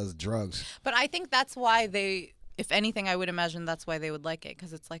broads and does drugs. But I think that's why if anything, I would imagine that's why they would like it,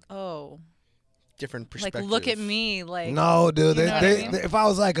 because it's like, oh. Different perspective. Like, look at me. Like, no, dude. If I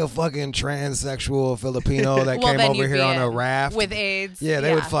was like a fucking transsexual Filipino that came over here on a raft with AIDS,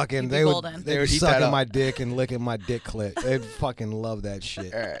 they would fucking they would eat sucking my dick and licking my dick clit. They'd fucking love that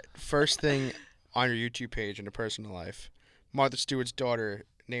shit. All right. First thing on your YouTube page in a personal life, Martha Stewart's daughter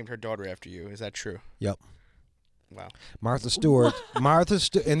named her daughter after you. Is that true? Yep. Wow. Martha Stewart. and Martha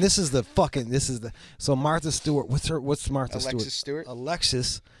Stewart. So Martha Stewart. What's Martha Stewart? Alexis Stewart.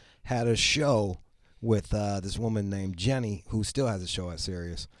 Alexis had a show with this woman named Jenny, who still has a show at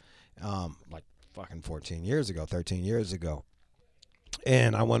Sirius, like fucking 13 years ago.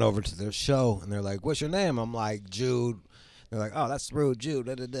 And I went over to their show, and they're like, "What's your name?" I'm like, "Jude." They're like, "Oh, that's Rude Jude."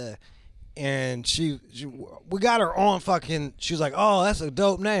 Da, da, da. And we got her on fucking. She was like, "Oh, that's a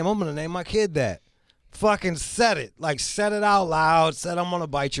dope name. I'm gonna name my kid that." Fucking said it out loud. Said I'm gonna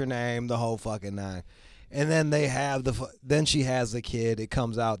bite your name. The whole fucking nine. And then then she has the kid. It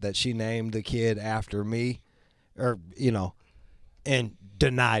comes out that she named the kid after me, or and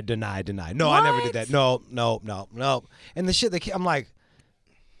deny. No, what? I never did that. No. And the shit I'm like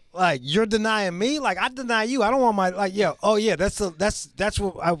you're denying me. Like I deny you. I don't want my that's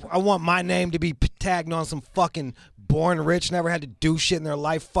what I want my name to be tagged on some fucking born rich, never had to do shit in their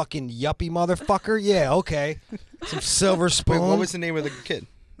life, fucking yuppie motherfucker. Yeah, okay. Some silver spoon. Wait, what was the name of the kid?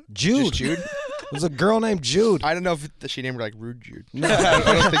 Jude. Just Jude? It was a girl named Jude. I don't know if she named her like Rude Jude. No, I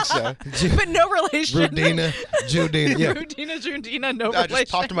don't think so. But no relation. Rudina, Judina, yeah. Judina, no That relation.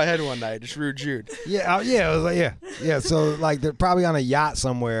 just popped in my head one night. Just Rude Jude. Yeah, it was like yeah. So like they're probably on a yacht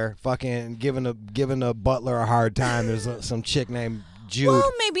somewhere, fucking giving a butler a hard time. There's some chick named Jude.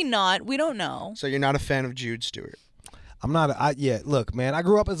 Well, maybe not. We don't know. So you're not a fan of Jude Stewart? I'm not. Look, man, I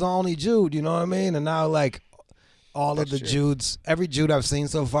grew up as the only Jude. You know what I mean? And now like. All of the Judes, every Jude I've seen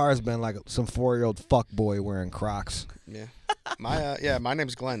so far has been like some 4-year-old fuckboy wearing Crocs. Yeah, my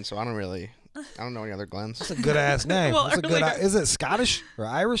name's Glenn, so I don't know any other Glens. That's a good ass name. Well, is it Scottish or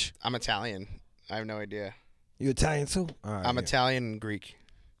Irish? I'm Italian. I have no idea. You Italian too? All right, I'm Italian and Greek.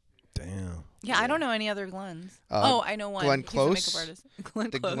 Damn. Yeah, I don't know any other Glens. I know one. Glenn He's Close. a makeup artist.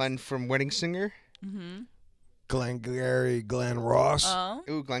 Glenn Close. Glenn from Wedding Singer. Mm-hmm. Glengarry Glen Ross. Oh.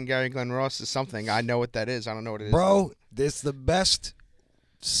 Ooh, Glengarry Glen Ross is something. I know what that is. I don't know what it is. Bro, it's the best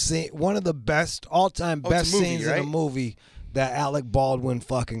scene, one of the best all-time best scenes in a movie that Alec Baldwin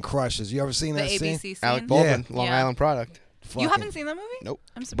fucking crushes. You ever seen that scene? ABC scene? Alec Baldwin, Long Island product. You haven't seen that movie? Nope.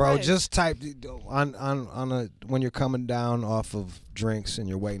 I'm surprised. Bro, just type when you're coming down off of drinks and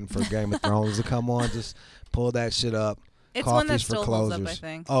you're waiting for Game of Thrones to come on, just pull that shit up. It's Coffees one that for still closers. holds up, I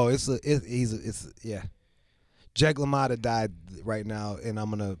think. Oh, it's Jake LaMotta died right now, and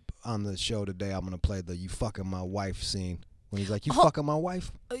on the show today, I'm gonna play the "You fucking my wife" scene when he's like, "You fucking my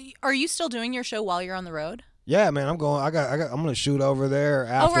wife." Are you still doing your show while you're on the road? Yeah, man, I'm going. I'm gonna shoot over there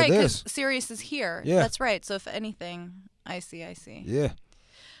after right, this. because Sirius is here. Yeah, that's right. So if anything, I see. Yeah.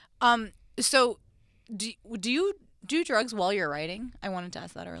 So, do you do drugs while you're writing? I wanted to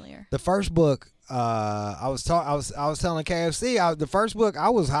ask that earlier. The first book, I was telling KFC. The first book, I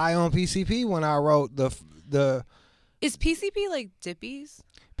was high on PCP when I wrote the. Is PCP like Dippies?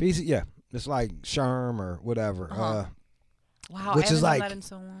 PC, yeah, it's like Sherm or whatever. Uh-huh. Wow, which I haven't is done like, that in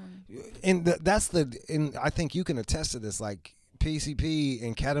so long. And I think you can attest to this. Like PCP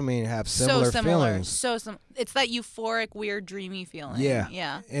and ketamine have similar feelings. It's that euphoric, weird, dreamy feeling.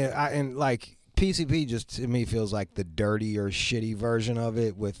 Yeah. And like PCP just to me feels like the dirty or shitty version of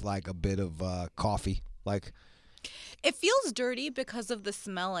it with like a bit of coffee. Like it feels dirty because of the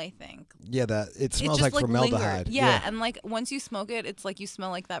smell, I think. Yeah, it smells like formaldehyde. Yeah, and like once you smoke it, it's like you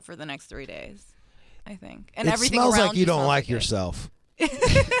smell like that for the next 3 days, I think. And it everything smells around like you don't like it. yourself.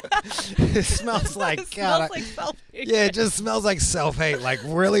 It smells like it God. Smells like self-hate. Yeah, it just smells like self-hate. Like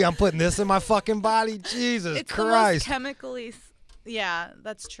really, I'm putting this in my fucking body. Jesus it's Christ. It's the most chemically. Yeah,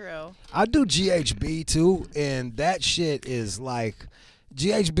 that's true. I do GHB too, and that shit is like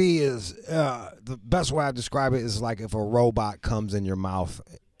GHB is the best way I describe it is like if a robot comes in your mouth.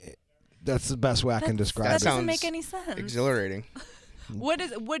 That's the best way I can describe that it. That doesn't make any sense. Exhilarating. What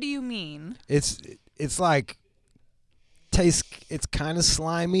do you mean? It's like taste. It's kind of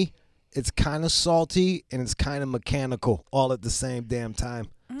slimy. It's kind of salty, and it's kind of mechanical all at the same damn time.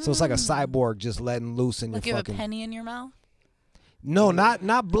 So it's like a cyborg just letting loose in like your you fucking. Have a penny in your mouth? No,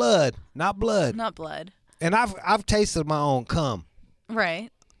 not blood. Not blood. Not blood. And I've tasted my own cum. Right.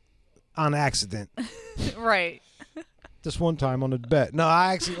 On accident. Right. Just one time on the bet. No,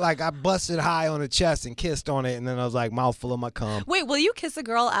 I actually I busted high on the chest and kissed on it, and then I was like mouthful of my cum. Wait, will you kiss a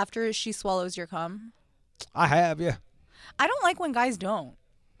girl after she swallows your cum? I have, yeah. I don't like when guys don't.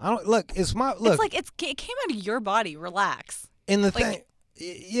 I don't look. It's like it came out of your body. Relax. And the thing,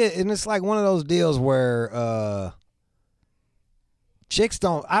 yeah, and it's like one of those deals where chicks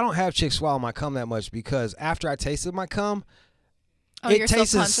don't. I don't have chicks swallow my cum that much because after I tasted my cum, it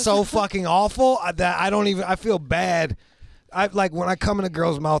tasted so fucking awful that I don't even. I feel bad. I like when I come in a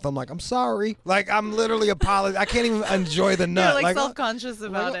girl's mouth, I'm like, I'm sorry. Like I'm literally apologizing. I can't even enjoy the nut. You're like self-conscious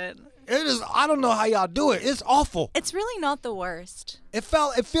about it. It is. I don't know how y'all do it. It's awful. It's really not the worst. It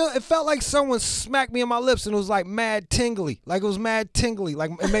felt like someone smacked me on my lips and it was like mad tingly. Like it was mad tingly.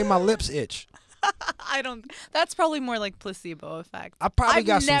 Like it made my lips itch. That's probably more like placebo effect. I probably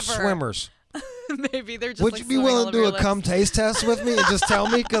got some swimmers. Maybe they're just. Would you be willing to do a cum taste test with me and just tell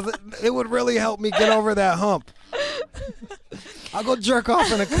me? Because it would really help me get over that hump. I'll go jerk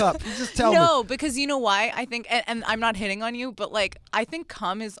off in a cup. You just tell me. No, because you know why? I think, and I'm not hitting on you, but like, I think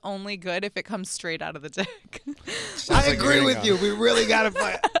cum is only good if it comes straight out of the dick. I agree with you. We really got to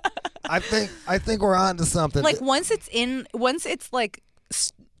fight. I think we're on to something. Like once it's like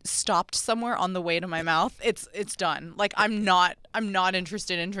stopped somewhere on the way to my mouth, it's done. Like I'm not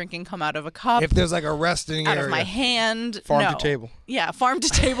interested in drinking cum out of a cup. If there's like a resting out area. of my hand, farm to table. Yeah, farm to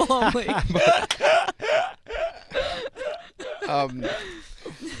table only. All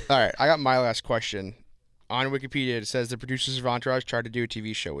right, I got my last question. On Wikipedia, it says the producers of Entourage tried to do a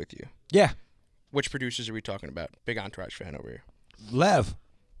TV show with you. Yeah. Which producers are we talking about? Big Entourage fan over here. Lev.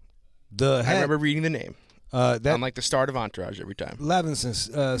 I remember reading the name. I'm like the start of Entourage every time.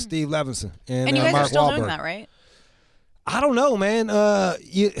 Levinson, Steve Levinson. And you guys Mark are still Wahlberg. doing that, right? I don't know, man.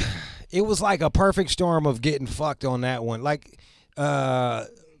 It was like a perfect storm of getting fucked on that one. Like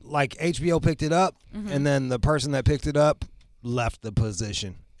HBO picked it up, and then the person that picked it up left the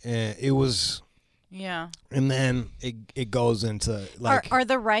position, and it was. Yeah. And then it goes into like. Are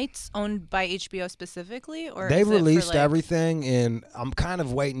the rights owned by HBO specifically, or they've released everything, and I'm kind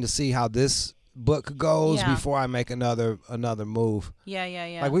of waiting to see how this book goes before I make another move.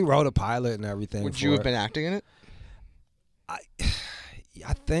 Yeah. Like we wrote a pilot and everything. Would you have been acting in it?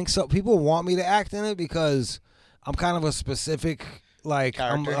 I think so. People want me to act in it because I'm kind of a specific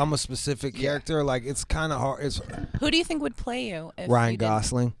I'm a specific character. Like it's kind of hard. Who do you think would play you? If Ryan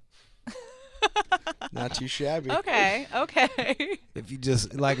Gosling. Not too shabby. Okay. If you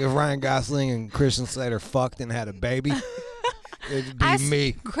just if Ryan Gosling and Christian Slater fucked and had a baby, it'd be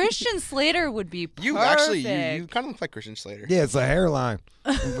me. Christian Slater would be perfect. You kind of look like Christian Slater. Yeah, it's a hairline.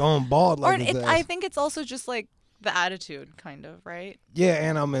 I'm going bald like his ass. I think it's also just like the attitude, kind of, right? Yeah,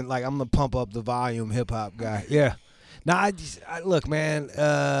 and I'm the pump up the volume hip hop guy. Yeah. Now I look, man.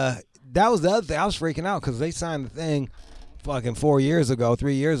 That was the other thing. I was freaking out because they signed the thing. Fucking 3 years ago,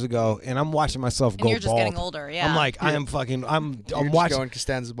 and I'm watching myself go bald. And you're just getting older, yeah. I'm like, I'm watching. Going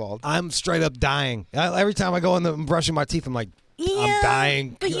Costanza bald. I'm straight up dying. Every time I go in I'm brushing my teeth, I'm like, I'm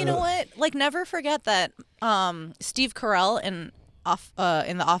dying. But you know what? Like, never forget that Steve Carell in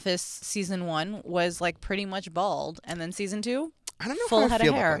The Office season 1 was like pretty much bald, and then season 2, I don't know full how head I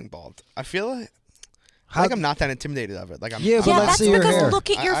feel of about hair. going bald. I feel like I'm not that intimidated of it. Like I'm. But let's that's see your because hair. look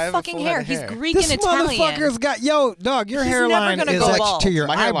at your I have a fucking full head hair. of He's hair. Greek This and Italian. motherfucker's got dog. Your He's hairline never gonna is go like bald. to your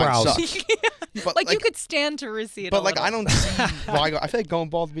My hairline eyebrows. sucks. But like you could stand to recede. But like I don't see why. I feel like going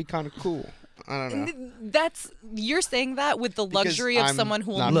bald would be kind of cool. I don't know. You're saying that with the luxury of someone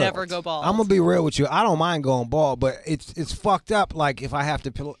who will not never bald. go bald. I'm gonna be real with you. I don't mind going bald, but it's fucked up. Like if I have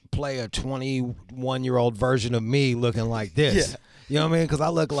to play a 21-year-old version of me looking like this, Yeah. you know what I mean? Because I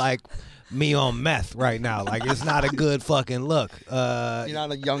look like me on meth right now. Like it's not a good fucking look. You're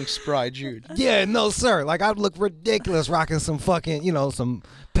not a young spry Jude. Yeah, no sir. Like I'd look ridiculous rocking some fucking, some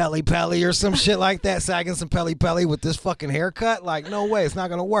Pelly Pelly or some shit like that, sagging some Pelly Pelly with this fucking haircut. Like no way, it's not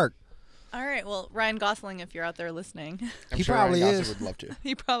gonna work. All right. Well, Ryan Gosling, if you're out there listening, I'm He sure probably Ryan Gosling is. would love to.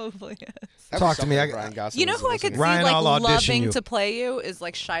 he probably is. Talk to me. Ryan Gosling You know is who I could see listening. Ryan, like I'll audition loving you. to play you is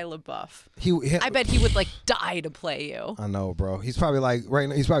like Shia LaBeouf. He I bet he would like die to play you. I know, bro. He's probably like right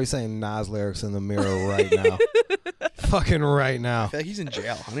now. He's probably saying Nas lyrics in the mirror right now. Fucking right now. I feel like he's in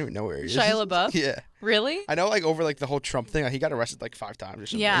jail. I don't even know where he is. Shia LaBeouf? Yeah. Really? I know, like, over, like, the whole Trump thing, he got arrested, like, 5 times or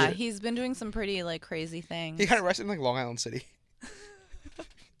something. Yeah, he's been doing some pretty like crazy things. He got arrested in, like, Long Island City.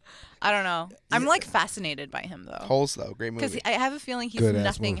 I don't know. I'm like fascinated by him though. Holes, though. Great movie. Because I have a feeling he's Good-ass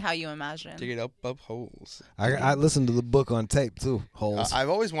nothing movie. how you imagine. Dig it up holes. I listened to the book on tape too. Holes. I've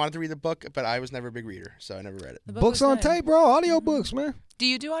always wanted to read the book, but I was never a big reader, so I never read it. The book Books was on good. tape, bro. Audio books, man. Do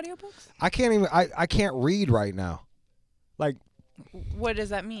you do audiobooks? I can't even. I can't read right now. Like What does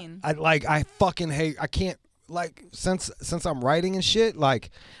that mean? I fucking hate. I can't. Like since I'm writing and shit. Like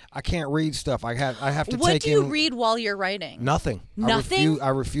I can't read stuff. I have to What take do you in read while you're writing? nothing. Nothing? I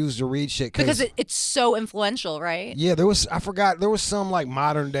refuse to read shit Because it's so influential, right? Yeah, I forgot there was some like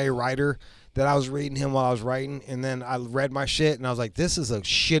modern day writer that I was reading him while I was writing, and then I read my shit and I was like, this is a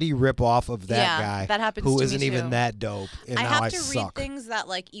shitty rip off of that Yeah, guy that happens who to me isn't even too. that dope. And I now have I to suck. read things that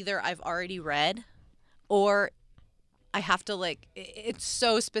like either I've already read or I have to like it's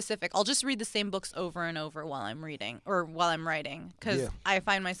so specific. I'll just read the same books over and over while I'm reading or while I'm writing because Yeah. I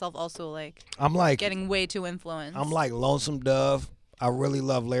find myself also like I'm like getting way too influenced. I'm like Lonesome Dove. I really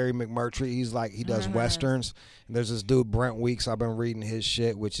love Larry McMurtry. He's like he does westerns. And there's this dude Brent Weeks. I've been reading his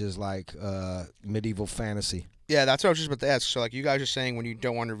shit, which is like medieval fantasy. Yeah, that's what I was just about to ask. So, like, you guys are saying when you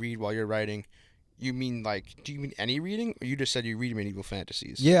don't want to read while you're writing, you mean, like, do you mean any reading? Or you just said you read medieval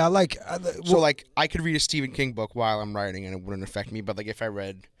fantasies? Yeah, I like. So, like, I could read a Stephen King book while I'm writing and it wouldn't affect me. But, like, if I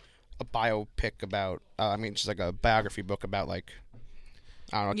read a biopic about, just like a biography book about, like,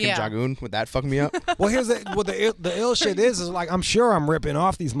 I don't know, Kim Yeah. Jong-un, would that fuck me up? Well, here's the ill shit is like I'm sure I'm ripping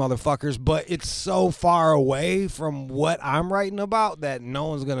off these motherfuckers, but it's so far away from what I'm writing about that no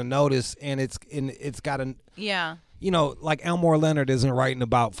one's gonna notice, and it's got a yeah. you know, like Elmore Leonard isn't writing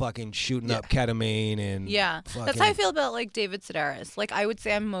about fucking shooting up ketamine and Yeah. fucking, That's how I feel about like David Sedaris. Like I would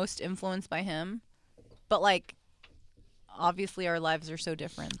say I'm most influenced by him. But like obviously our lives are so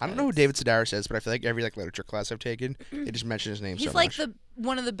different. I don't know who David Sedaris is, but I feel like every, like, literature class I've taken, they just mention his name He's so like much.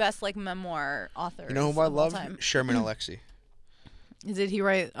 one of the best like memoir authors. You know who I of all love? time. Sherman Alexie. Did he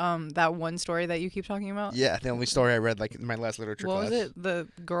write that one story that you keep talking about? Yeah, the only story I read, like, in my last literature What class. was it? The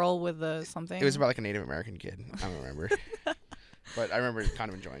girl with the something? It was about, like, a Native American kid. I don't remember. But I remember kind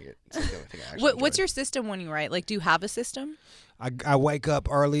of enjoying it. It's like the only thing I actually What's enjoyed. your system when you write? Like, do you have a system? I wake up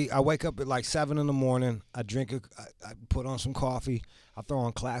early. I wake up at like 7 in the morning. I put on some coffee. I throw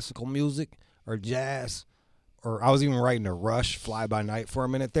on classical music or jazz, or I was even writing a Rush, Fly By Night for a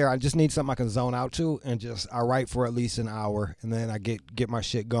minute there. I just need something I can zone out to, and I write for at least an hour, and then I get my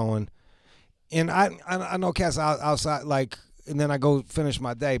shit going. And I know cats outside like, and then I go finish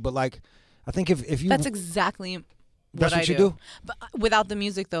my day. But like, I think if you That's exactly that's what I you do. But without the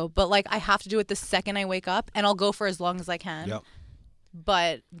music though. But like I have to do it the second I wake up, and I'll go for as long as I can. Yep.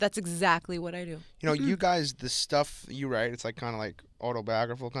 But that's exactly what I do. You know, you guys, the stuff you write, it's like kind of like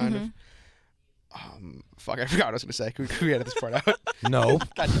autobiographical kind of. Fuck, I forgot what I was going to say. Can we edit this part out? No.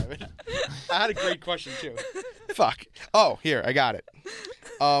 God damn it. I had a great question, too. Fuck. Oh, here, I got it.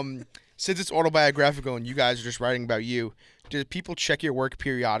 Since it's autobiographical and you guys are just writing about you, do people check your work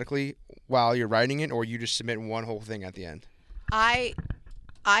periodically while you're writing it, or you just submit one whole thing at the end? I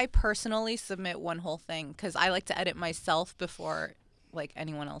personally submit one whole thing because I like to edit myself before like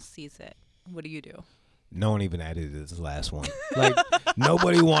anyone else sees it. What do you do? No one even edited this last one. Like,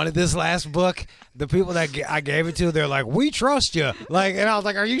 nobody wanted this last book. The people that I gave it to, they're like, we trust you. Like, and I was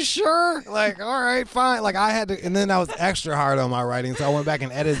like, are you sure? Like, all right, fine. Like, I had to, and then I was extra hard on my writing, so I went back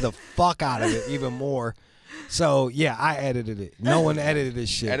and edited the fuck out of it even more. So, yeah, I edited it. No one edited this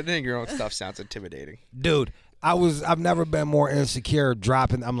shit. Editing your own stuff sounds intimidating. Dude, I've never been more insecure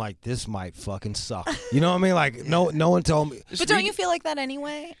dropping. I'm like, this might fucking suck. You know what I mean? Like, no one told me. But don't you feel like that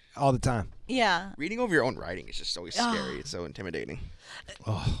anyway? All the time. Yeah. Reading over your own writing is just always scary. It's so intimidating.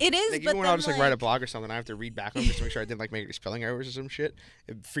 It is, Like, but even when then, I just like write a blog or something, I have to read back on just to make sure I didn't like make any spelling errors or some shit.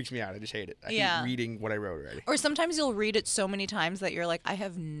 It freaks me out. I just hate it. I hate reading what I wrote already. or sometimes you'll read it so many times that you're like, I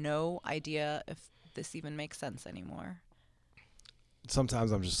have no idea if this even makes sense anymore.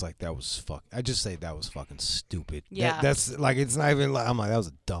 Sometimes I'm just like, I just say that was fucking stupid. Yeah. That's like, it's not even like, I'm like, that was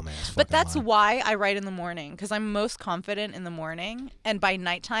a dumbass. But that's line. why I write in the morning, because I'm most confident in the morning. And by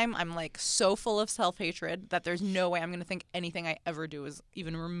nighttime, I'm like so full of self-hatred that there's no way I'm going to think anything I ever do is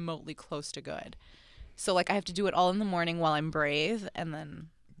even remotely close to good. So like I have to do it all in the morning while I'm brave, and then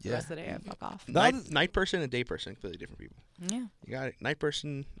The rest of the day I fuck off. Night person and day person, completely different people. Yeah. You got it. Night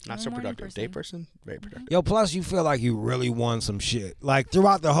person, not so productive. Day person, very productive. Yo, plus you feel like you really won some shit. Like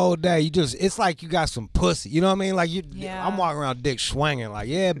throughout the whole day, it's like you got some pussy. You know what I mean? Like I'm walking around dick swinging. Like,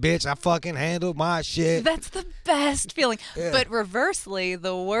 yeah, bitch, I fucking handled my shit. That's the best feeling. Yeah. But reversely,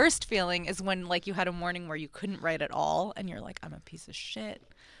 the worst feeling is when like you had a morning where you couldn't write at all, and you're like, I'm a piece of shit.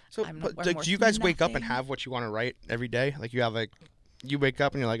 So, do you guys wake up and have what you want to write every day? Like you have like, you wake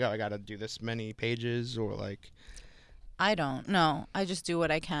up and you're like, oh, I got to do this many pages, or like. I don't. No, I just do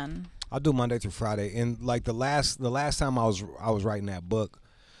what I can. I'll do Monday through Friday, and like the last time I was writing that book,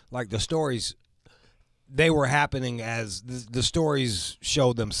 like the stories, they were happening as the stories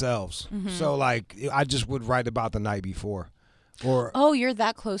showed themselves. Mm-hmm. So like I just would write about the night before, or you're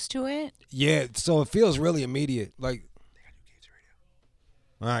that close to it. Yeah, so it feels really immediate. Like,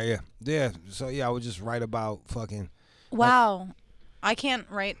 all right, yeah. So yeah, I would just write about fucking. Wow, I can't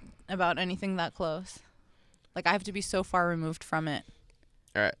write about anything that close. Like, I have to be so far removed from it.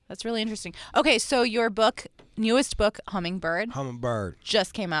 All right. That's really interesting. Okay, so your book, newest book, Hummingbird,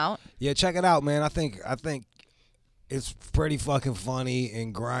 just came out. Yeah, check it out, man. I think it's pretty fucking funny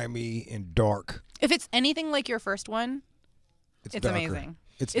and grimy and dark. If it's anything like your first one, it's amazing.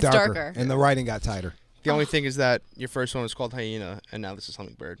 It's darker. And the writing got tighter. The only thing is that your first one was called Hyena, and now this is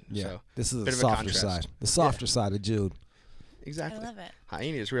Hummingbird. Yeah, so this is the softer side. The softer side of Jude. Exactly. I love it.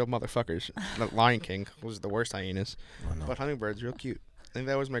 Hyenas, real motherfuckers. Lion King was the worst hyenas. But Hummingbird's real cute. I think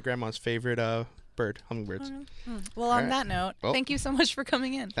that was my grandma's favorite bird, hummingbirds. Well, on that note, thank you so much for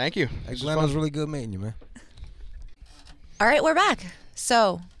coming in. Thank you. Hey, Glenn, it was really good meeting you, man. All right, we're back.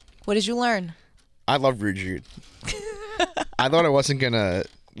 So, what did you learn? I love Rude Jude. I thought I wasn't going to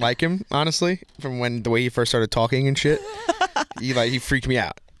like him, honestly, from the way he first started talking and shit. He freaked me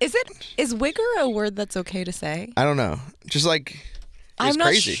out. Is wigger a word that's okay to say? I don't know. Just like I'm not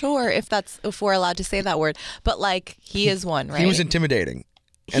crazy. Sure if we're allowed to say that word, but like he is one, right? He was intimidating.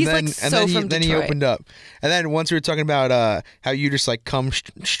 He's then he opened up. And then once we were talking about how you just like come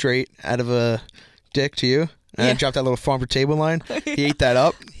straight out of a dick to you, and then dropped that little farm to table line. He ate that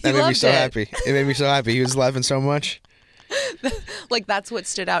up. That made me so happy. It made me so happy. He was laughing so much. Like that's what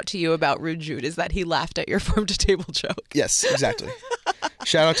stood out to you about Rude Jude is that he laughed at your farm to table joke. Yes, exactly.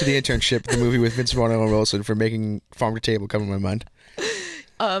 Shout out to The Internship, the movie with Vince Vaughn and Owen Wilson, for making farm to table come in my mind.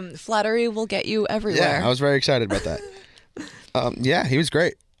 Flattery will get you everywhere. Yeah, I was very excited about that. Yeah, he was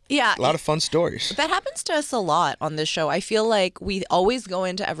great. Yeah. A lot of fun stories. That happens to us a lot on this show. I feel like we always go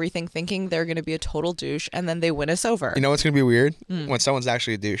into everything thinking they're going to be a total douche, and then they win us over. You know what's going to be weird? When someone's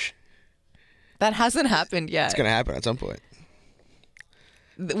actually a douche. That hasn't happened yet. It's going to happen at some point.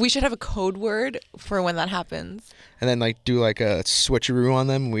 We should have a code word for when that happens. And then like do like a switcheroo on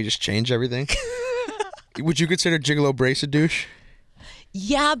them and we just change everything. Would you consider Gigolo Brace a douche?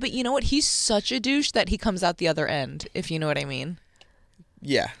 Yeah, but you know what? He's such a douche that he comes out the other end, if you know what I mean.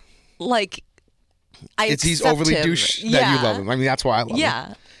 Yeah. Like, he's overly douche that you love him. I mean, that's why I love him.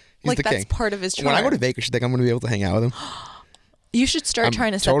 Yeah. Like, that's king. Part of his charm. When I go to Vegas, you think I'm going to be able to hang out with him? You should start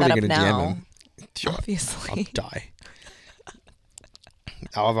trying to set that up now. Obviously. I'll die.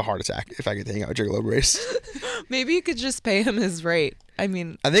 I'll have a heart attack if I get to hang out with Gigolo Brace. Maybe you could just pay him his rate. I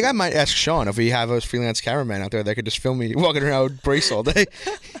mean, I think I might ask Sean if we have a freelance cameraman out there that could just film me walking around with Brace all day.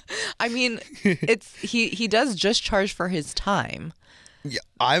 I mean, he does just charge for his time. Yeah,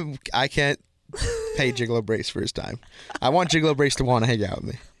 I can't pay Gigolo Brace for his time. I want Gigolo Brace to want to hang out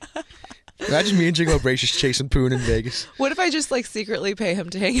with me. Imagine me and Gigolo Brace just chasing poon in Vegas. What if I just like secretly pay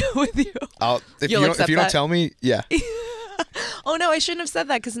him to hang out with you? If you don't tell me, yeah. Oh no, I shouldn't have said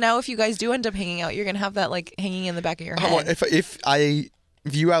that because now if you guys do end up hanging out, you're gonna have that like hanging in the back of your head. If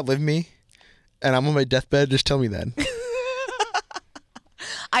you outlive me and I'm on my deathbed, just tell me then.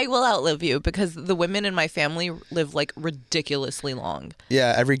 I will outlive you because the women in my family live like ridiculously long.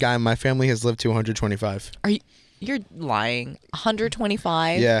 Yeah, every guy in my family has lived to 125. You're lying.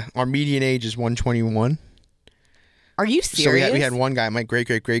 125? Yeah, our median age is 121. Are you serious? So we had one guy, my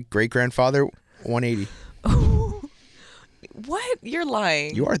great-great-great-great-grandfather, 180. What? You're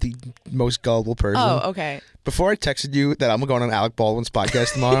lying. You are the most gullible person. Oh, okay. Before I texted you that I'm going on Alec Baldwin's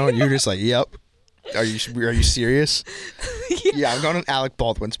podcast tomorrow, and you were just like, yep. Are you serious? Yeah, I'm going on Alec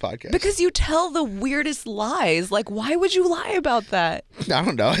Baldwin's podcast. Because you tell the weirdest lies. Like, why would you lie about that? I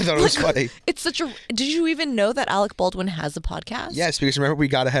don't know. I thought it was funny. It's such a... Did you even know that Alec Baldwin has a podcast? Yes, because remember we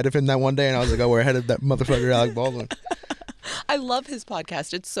got ahead of him that one day, and I was like, oh, we're ahead of that motherfucker Alec Baldwin. I love his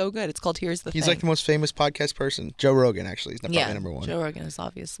podcast. It's so good. It's called Here's the Thing. He's like the most famous podcast person. Joe Rogan, actually. He's probably number one. Joe Rogan is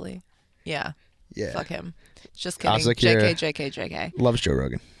obviously. Yeah. Yeah. Fuck him. Just kidding. Asa Akira JK. loves Joe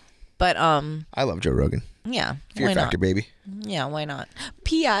Rogan. But I love Joe Rogan. yeah, Fear why Factor, not? baby. Yeah, why not?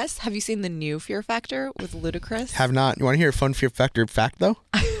 P.S. Have you seen the new Fear Factor with Ludacris? Have not. You want to hear a fun Fear Factor fact though?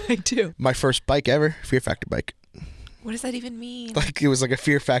 I do. My first bike ever, Fear Factor bike. What does that even mean? Like it was like a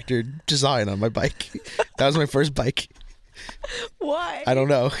Fear Factor design on my bike. That was my first bike. Why? I don't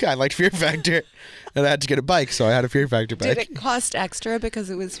know. I liked Fear Factor, and I had to get a bike, so I had a Fear Factor bike. Did it cost extra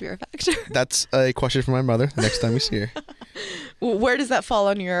because it was Fear Factor? That's a question for my mother the next time we see her. Where does that fall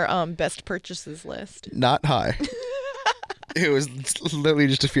on your best purchases list? Not high. It was literally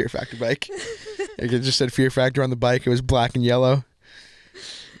just a Fear Factor bike. It just said Fear Factor on the bike. It was black and yellow.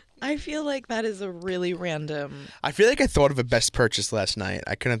 I feel like that is a really random. I feel like I thought of a best purchase last night.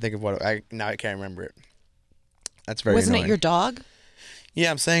 I couldn't think of what. Now I can't remember it. That's very Wasn't annoying. it your dog? Yeah,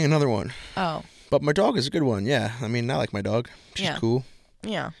 I'm saying another one. Oh. But my dog is a good one, yeah. I mean, I like my dog. She's Yeah. cool.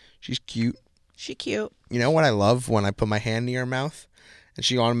 Yeah. She's cute. She cute. You know what I love? When I put my hand near her mouth and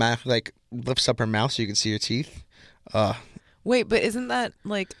she automatically like lifts up her mouth so you can see her teeth. Wait, but isn't that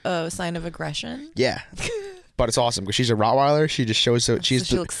like a sign of aggression? Yeah. But it's awesome because she's a Rottweiler. She just shows so she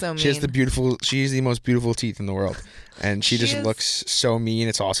looks so She has the mean. beautiful. She's the most beautiful teeth in the world, and she just is looks so mean.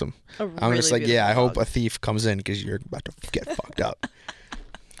 It's awesome. I'm really just like, yeah. I beautiful hope dog. a thief comes in because you're about to get fucked up.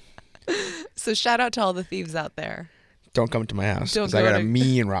 So shout out to all the thieves out there. Don't come to my house Don't because I go got to- a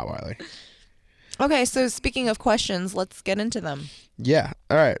mean Rottweiler. Okay, so speaking of questions, let's get into them. Yeah.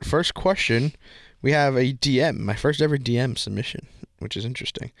 All right. First question. We have a DM. My first ever DM submission, which is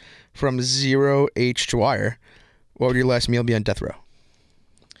interesting, from 0H Dwyer. What would your last meal be on death row?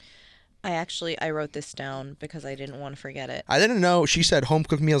 I wrote this down because I didn't want to forget it. I didn't know. She said home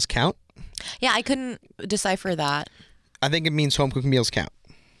cooked meals count. Yeah, I couldn't decipher that. I think it means home cooked meals count.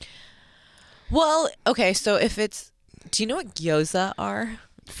 Well, okay, so if it's, do you know what gyoza are?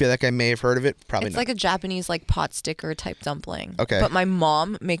 I feel like I may have heard of it. Probably It's not. like a Japanese like pot sticker type dumpling. Okay. But my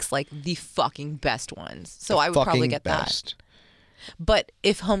mom makes like the fucking best ones. So I would probably Fucking get best. that. But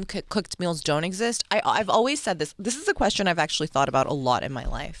if home cooked meals don't exist, I've always said this. This is a question I've actually thought about a lot in my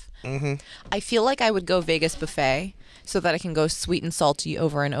life. Mm-hmm. I feel like I would go Vegas buffet so that I can go sweet and salty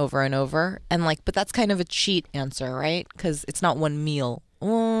over and over and over. And like, but that's kind of a cheat answer, right? Because it's not one meal.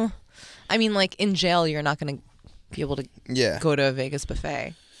 I mean, like in jail, you're not going to be able to Yeah. go to a Vegas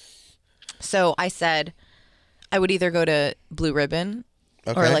buffet. So I said I would either go to Blue Ribbon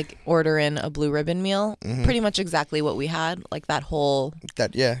or Okay. like order in a Blue Ribbon meal. Pretty much exactly what we had, like that whole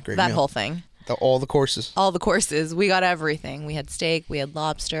Great meal. whole thing. All the courses. All the courses. We got everything. We had steak, we had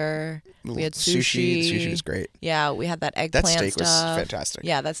lobster, we had sushi. The sushi is great. Yeah, we had that That eggplant steak was stuff. fantastic.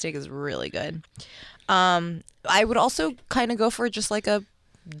 Yeah, that steak is really good. I would also kind of go for just like a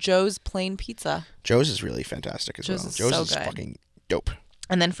Joe's plain pizza. Joe's is really fantastic as Joe's well. is Joe's so is good. fucking dope.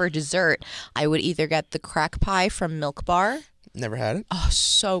 And then for dessert, I would either get the crack pie from Milk Bar. Never had it. Oh,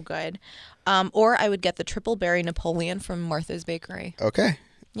 so good. Or I would get the triple berry Napoleon from Martha's Bakery. Okay.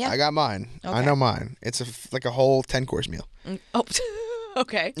 Yeah. I got mine. I Okay. know mine. It's like a whole 10-course meal. Oh,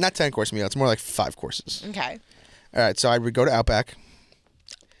 okay. Not 10-course meal. It's more like 5 courses. Okay. All right. So I would go to Outback.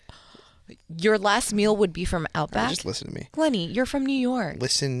 Your last meal would be from Outback? Just listen to me. Lenny, you're from New York.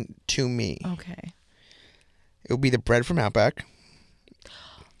 Listen to me. Okay. It would be the bread from Outback.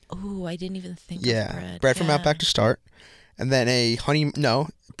 Oh, I didn't even think Yeah. of bread. From Yeah. Outback to start. And then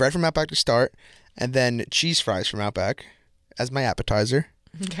bread from Outback to start. And then cheese fries from Outback as my appetizer.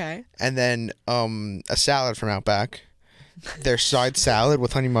 Okay. And then a salad from Outback. Their side salad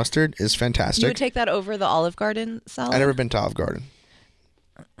with honey mustard is fantastic. You would take that over the Olive Garden salad? I've never been to Olive Garden.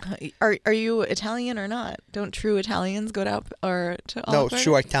 Are you Italian or not? Don't true Italians go to Olive No, Garden?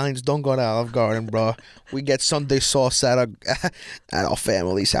 true Italians don't go to Olive Garden, bro. We get Sunday sauce at our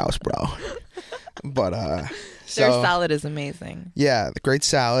family's house, bro. But Their so salad is amazing. yeah, the great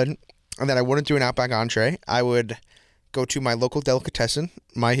salad. And then I wouldn't do an Outback entree. I would go to my local delicatessen,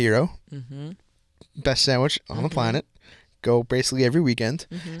 My Hero. Mm-hmm. Best sandwich on the planet. Go basically every weekend.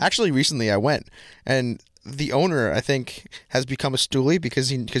 Mm-hmm. Actually, recently I went, and the owner I think has become a stoolie because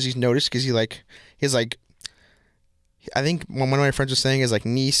he's noticed because he's like I think one of my friends was saying his like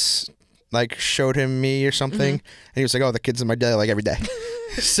niece like showed him me or something, and he was like, "Oh, the kid's in my deli like every day."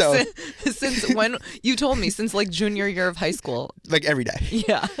 So Since when? You told me since like junior year of high school. like every day.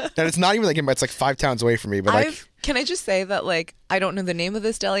 Yeah. And it's not even like it's like 5 towns away from me, but like Can I just say that like I don't know the name of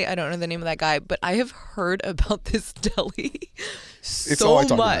this deli, I don't know the name of that guy, but I have heard about this deli all I so talk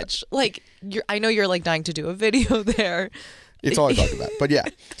about. much. Like I know you're like dying to do a video there. it's all I talk about. But yeah,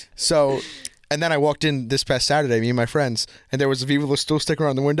 so. And then I walked in this past Saturday, me and my friends, and there was a Viva La Stool sticker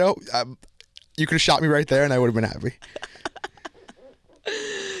on the window. You could have shot me right there, and I would have been happy.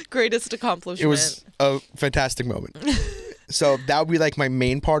 Greatest accomplishment. It was a fantastic moment. So that would be like my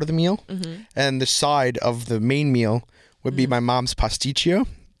main part of the meal. And the side of the main meal would be my mom's pasticcio.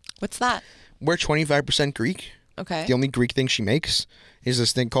 What's that? We're 25% Greek. Okay. The only Greek thing she makes is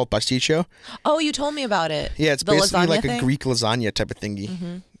this thing called pasticcio. Oh, you told me about it. Yeah, it's the basically like thing? a Greek lasagna type of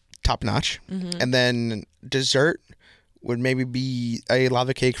thingy. Top notch. And then dessert would maybe be a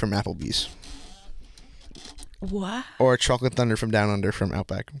lava cake from Applebee's. What? Or a chocolate thunder from Down Under from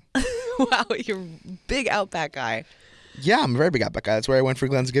Outback. Wow, you're a big Outback guy. Yeah, I'm a very big Outback guy. That's where I went for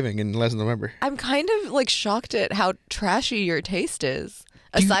Glennsgiving in last November. I'm kind of like shocked at how trashy your taste is.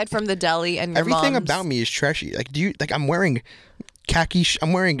 Aside from the deli and your Everything mom's. about me is trashy. Like, I'm wearing khaki.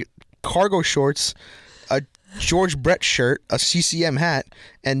 I'm wearing cargo shorts, a George Brett shirt, a CCM hat,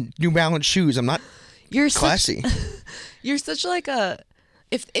 and New Balance shoes. I'm not classy. You're such like a.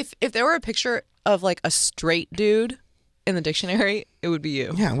 If there were a picture of like a straight dude in the dictionary, it would be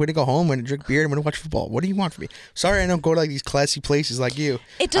you. Yeah, I'm gonna go home. I'm gonna drink beer. I'm gonna watch football. What do you want from me? Sorry, I don't go to like these classy places like you.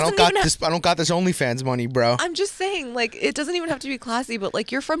 It doesn't I don't got this OnlyFans money, bro. I'm just saying, like, it doesn't even have to be classy, but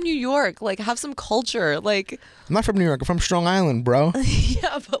like, you're from New York. Like, have some culture. Like, I'm not from New York. I'm from Strong Island, bro.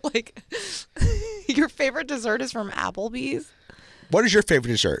 yeah, but like, your favorite dessert is from Applebee's. What is your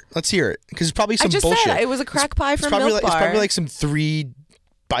favorite dessert? Let's hear it. Because it's probably some I just bullshit. said it was a crack pie from Milk It's Bar. probably like some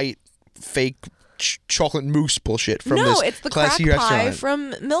 3-bite fake chocolate mousse bullshit from no, this it's the classy crack pie restaurant.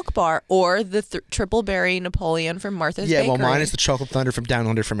 from Milk Bar or the triple berry Napoleon from Martha's Yeah, Bakery. well, mine is the chocolate thunder from Down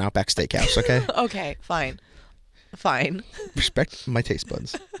Under from Outback Steakhouse. Okay. Okay, fine. Respect my taste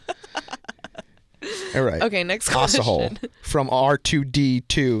buds. All right. Okay, next question. Asahole from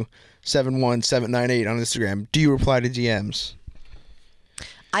R2D271798 on Instagram. Do you reply to DMs?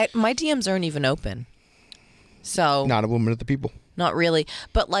 My DMs aren't even open, so Not a woman of the people. not really.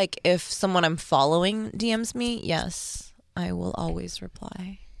 But like, if someone I'm following DMs me, yes, I will always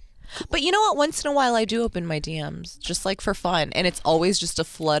reply. But you know what? Once in a while, I do open my DMs just like for fun, and it's always just a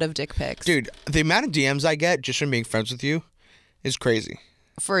flood of dick pics. Dude, the amount of DMs I get just from being friends with you is crazy.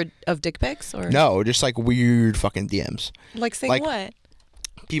 Of dick pics or No, just like weird fucking DMs. like saying like- what?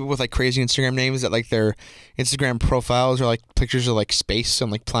 People with like crazy Instagram names that like their Instagram profiles are like pictures of like space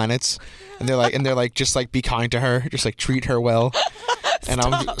and like planets, and they're like just like be kind to her, just like treat her well. And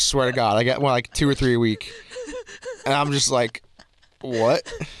I'm swear to God, I get like 2 or 3 a week, and I'm just like,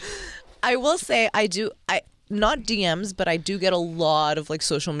 what? I will say I not DMs, but I do get a lot of like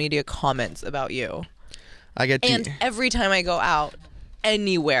social media comments about you. I get And every time I go out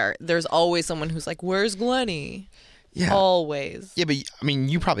anywhere, there's always someone who's like, "Where's Glennie?" yeah. Always. Yeah, but I mean,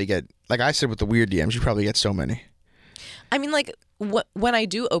 you probably get, like I said with the weird DMs, you probably get so many. I mean, like when I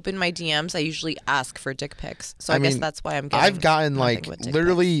do open my DMs, I usually ask for dick pics. So I guess mean, that's why I'm getting. I've gotten nothing like but dick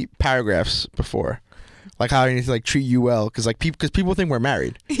literally paragraphs before, like how I need to like treat you well, because people think we're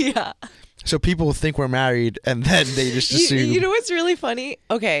married. pics. Yeah. So people think we're married, and then they just assume. You know what's really funny?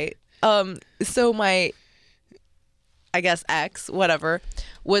 Okay. So my, I guess ex, whatever,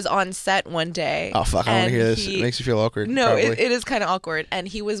 was on set one day. Oh fuck! I want to and hear this. It makes you feel awkward. No, probably. it is kind of awkward. And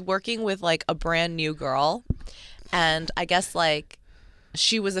he was working with like a brand new girl, and I guess like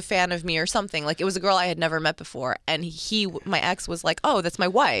she was a fan of me or something. Like it was a girl I had never met before, and my ex was like, "Oh, that's my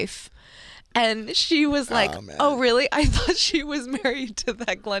wife." And she was like, man. "Oh, really? I thought she was married to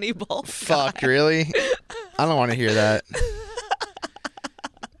that Glennie Bull." Fuck, really? I don't want to hear that.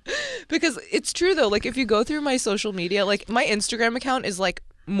 Because it's true though. Like if you go through my social media, like my Instagram account is like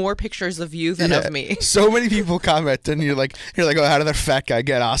more pictures of you than of me. So many people comment, and you're like, oh, how did that fat guy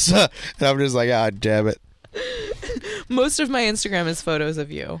get Asa? And I'm just like, ah, damn it. Most of my Instagram is photos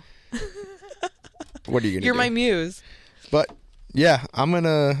of you. What are you gonna You're do? my muse. But yeah, I'm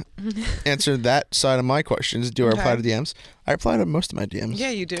gonna answer that side of my questions. Do I reply to DMs? I reply to most of my DMs.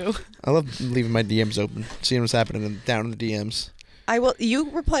 Yeah, you do. I love leaving my DMs open, seeing what's happening down in the DMs. I will. You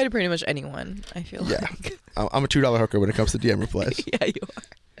reply to pretty much anyone. I feel Yeah. like. I'm a $2 hooker when it comes to DM replies. Yeah, you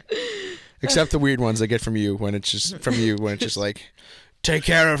are. Except the weird ones I get from you when it's just like, take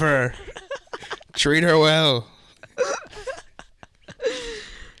care of her, treat her well.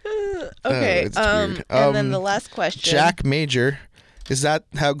 Okay. It's weird. And then the last question. Jack Major, is that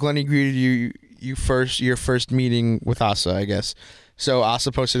how Glennie greeted you? Your first meeting with Asa, I guess. So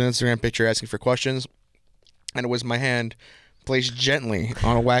Asa posted an Instagram picture asking for questions, and it was my hand placed gently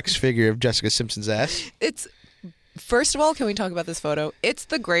on a wax figure of Jessica Simpson's ass. It's. First of all, can we talk about this photo? It's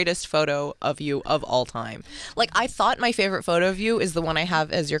the greatest photo of you of all time. Like, I thought my favorite photo of you is the one I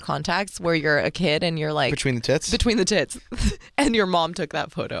have as your contacts, where you're a kid and you're like Between the tits? between the tits, and your mom took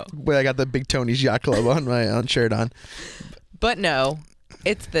that photo. Where I got the Big Tony's Yacht Club on my shirt on. But no,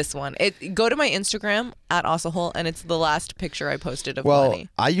 it's this one. Go to my Instagram at Asahole, and it's the last picture I posted of Well, Lenny.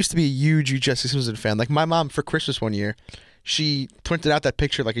 I used to be a huge Jessica Simpson fan. Like, my mom for Christmas one year, she printed out that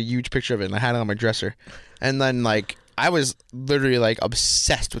picture, like a huge picture of it, and I had it on my dresser. And then like I was literally like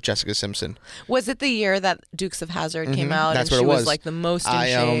obsessed with Jessica Simpson. Was it the year that Dukes of Hazzard came out? That's and what she it was. like the most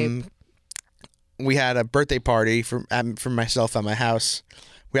in shape. We had a birthday party for myself at my house.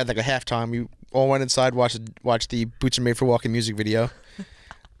 We had like a halftime. We all went inside, watched the Boots Are Made for Walking music video.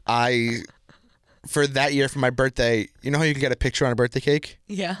 For that year, for my birthday, you know how you can get a picture on a birthday cake?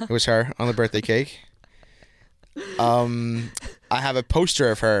 Yeah. It was her on the birthday cake. I have a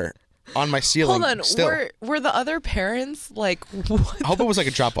poster of her on my ceiling. Hold on, still. were the other parents like? What I hope it was like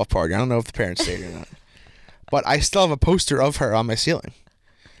a drop-off party. I don't know if the parents stayed or not. But I still have a poster of her on my ceiling.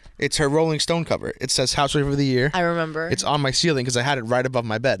 It's her Rolling Stone cover. It says Housewife of the Year. I remember. It's on my ceiling because I had it right above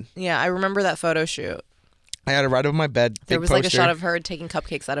my bed. Yeah, I remember that photo shoot. I had it right above my bed. There big was poster. like a shot of her taking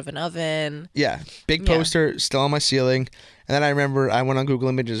cupcakes out of an oven. Yeah, big Yeah. poster still on my ceiling. And then I remember I went on Google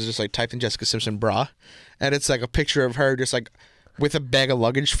Images, just like typed in Jessica Simpson bra, and it's like a picture of her just like with a bag of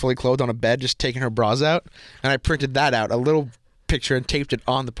luggage, fully clothed on a bed, just taking her bras out. And I printed that out, a little picture, and taped it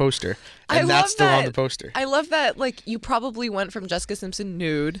on the poster. And that's still on the poster. I love that. Like you probably went from Jessica Simpson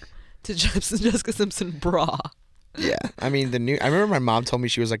nude to Jessica Simpson bra. Yeah, I mean I remember my mom told me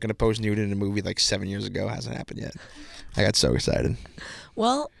she was like going to post nude in a movie like 7 years ago. Hasn't happened yet. I got so excited.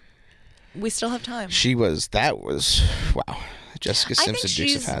 Well, we still have time. That was wow. Jessica Simpson,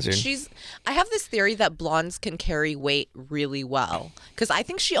 Dukes of Hazzard. I have this theory that blondes can carry weight really well because I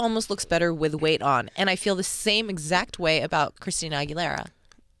think she almost looks better with weight on, and I feel the same exact way about Christina Aguilera.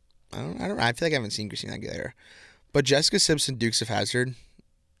 I don't know. I feel like I haven't seen Christina Aguilera, but Jessica Simpson, Dukes of Hazzard,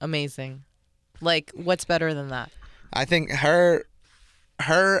 amazing. Like, what's better than that? I think her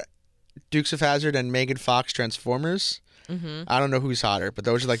Dukes of Hazzard and Megan Fox Transformers. Mm-hmm. I don't know who's hotter, but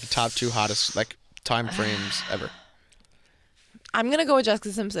those are like the top two hottest like time frames ever. I'm gonna go with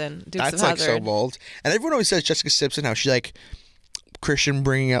Jessica Simpson. Dukes That's of like Hazzard. so bold. And everyone always says Jessica Simpson, how she like Christian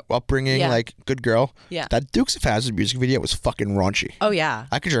upbringing, Yeah. like good girl. Yeah. That Dukes of Hazzard music video was fucking raunchy. Oh yeah.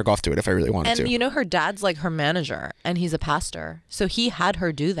 I could jerk off to it if I really wanted to. And you know her dad's like her manager, and he's a pastor, so he had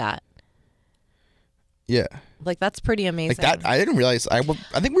her do that. Yeah. Like that's pretty amazing. Like that, I didn't realize. I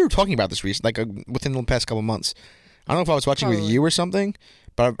think we were talking about this recently, like within the past couple months. I don't know if I was watching with Probably. you or something,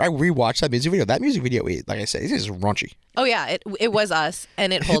 but I rewatched that music video. That music video, like I said, it is raunchy. Oh yeah, it was us,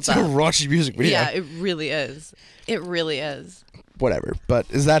 and it holds It's a up. raunchy music video. Yeah, it really is. It really is. Whatever. But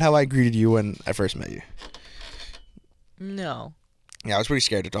is that how I greeted you when I first met you? No, Yeah, I was pretty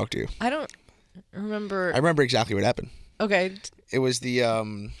scared to talk to you. I don't remember. I remember exactly what happened. Okay. It was the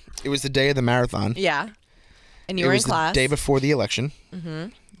day of the marathon. Yeah. And you were in class. The day before the election. Mm-hmm.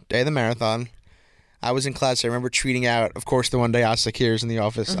 Day of the marathon. I was in class. I remember tweeting out, of course, the one day Asa Akira's in the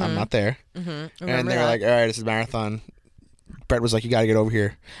office. I'm not there. Mm-hmm. And they were like, all right, it's a marathon. Brett was like, you got to get over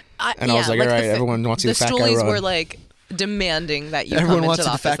here. And I was like, all right, everyone wants to see the fat guy run. The stoolies were like demanding that you Everyone come wants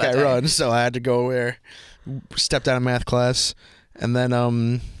into to the see the office fat guy that day. run. So I had to go there, stepped out of math class. And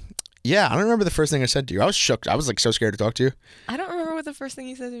then, yeah, I don't remember the first thing I said to you. I was shook. I was like so scared to talk to you. I don't remember what the first thing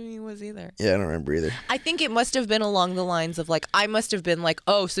you said to me was either. Yeah, I don't remember either. I think it must have been along the lines of like, I must have been like,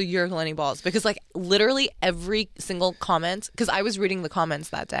 oh, so you're Glennie Balls. Because like literally every single comment, because I was reading the comments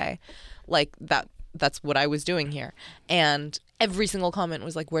that day, like that's what I was doing here. And every single comment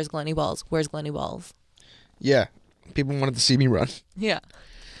was like, where's Glennie Balls? Where's Glennie Balls? Yeah, people wanted to see me run. Yeah.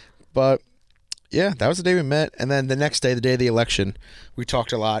 But yeah, that was the day we met. And then the next day, the day of the election, we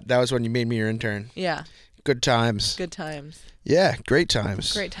talked a lot. That was when you made me your intern. Yeah. Good times. Good times. Yeah, great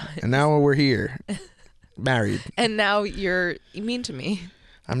times. Great times. And now we're here, married. And now you're mean to me.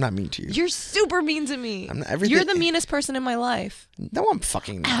 I'm not mean to you. You're super mean to me. I'm not, everything, You're the meanest person in my life. No, I'm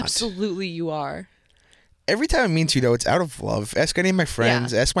fucking not. Absolutely, you are. Every time I'm mean to you, though, it's out of love. Ask any of my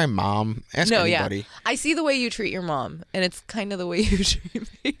friends. Ask my mom. Ask anybody. Yeah. I see the way you treat your mom, and it's kind of the way you treat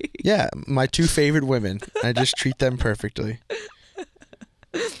me. Yeah, my two favorite women. I just treat them perfectly.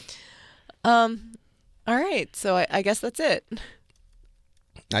 All right, so I guess that's it.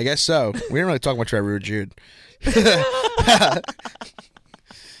 I guess so. We didn't really talk much about Rude Jude. Did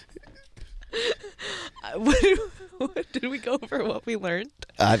we go over what we learned?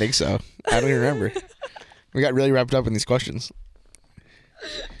 I think so. I don't even remember. We got really wrapped up in these questions.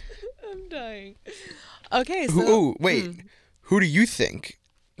 I'm dying. Okay, so... Ooh, wait. Who do you think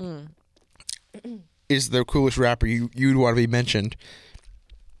is the coolest rapper you'd want to be mentioned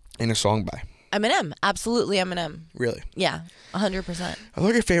in a song by? Eminem. Absolutely Eminem. Really? Yeah, 100%. I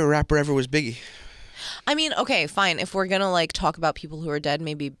thought your favorite rapper ever was Biggie. I mean, okay, fine. If we're going to like talk about people who are dead,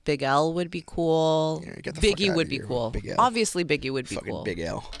 maybe Big L would be cool. Yeah, get the fuck Biggie outta would be here, cool. Big L. Obviously, Biggie would be Fucking cool. Big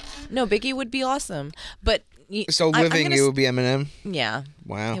L. No, Biggie would be awesome. But So living, it would be Eminem? Yeah.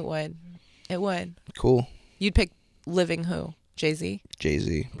 Wow. It would. It would. Cool. You'd pick living who? Jay-Z?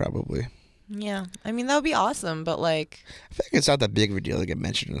 Jay-Z, probably. Yeah. I mean, that would be awesome, but like... I think it's not that big of a deal to get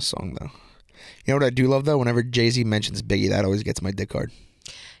mentioned in a song, though. You know what I do love, though? Whenever Jay-Z mentions Biggie, that always gets my dick hard.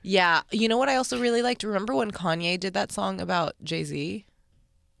 Yeah. You know what I also really liked? Remember when Kanye did that song about Jay-Z?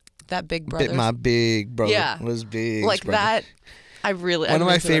 That Big Brother? My big brother was big. Like brother. That, I really... One of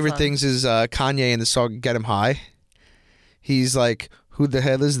my favorite things is Kanye in the song Get Him High. He's like, who the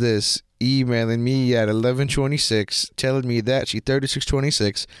hell is this? Emailing me at 11:26, telling me that she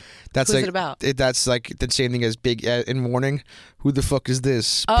 36:26. That's Who's like it about? That's like the same thing as Big in morning. Who the fuck is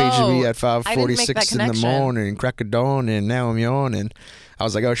this? Paging me at 5:46 in the morning, crack of dawn, and now I'm yawning. I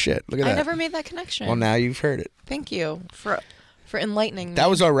was like, oh shit, look at that. I never made that connection. Well, now you've heard it. Thank you for enlightening me.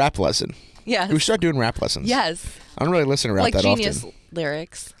 That was our rap lesson. Yes. We start doing rap lessons. Yes. I don't really listen to rap like that Genius often.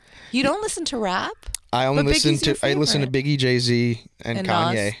 lyrics. You don't listen to rap? I only listen to Biggie, Jay-Z, and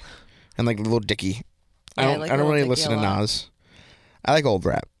Kanye. Nas. And like Lil Dicky. Yeah, I don't really listen to Nas. I like old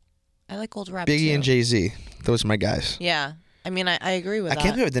rap. I like old rap Biggie too. and Jay-Z. Those are my guys. Yeah. I mean, I agree with that. I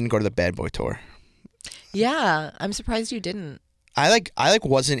can't believe I didn't go to the Bad Boy tour. Yeah. I'm surprised you didn't. I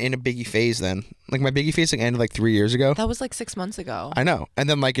wasn't in a Biggie phase then. Like my Biggie phase ended like 3 years ago. That was like 6 months ago. I know. And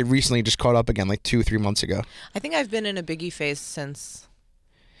then like it recently just caught up again like 2-3 months ago. I think I've been in a Biggie phase since...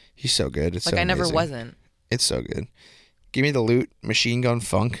 He's so good. It's like so I never amazing. wasn't. It's so good. Give Me the Loot, Machine Gun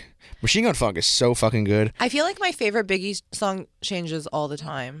Funk. Machine Gun Funk is so fucking good. I feel like my favorite Biggie song changes all the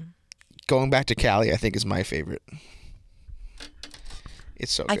time. Going Back to Cali, I think, is my favorite.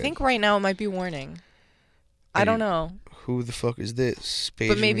 It's so good. I think right now it might be Warning. I don't know. Who the fuck is this?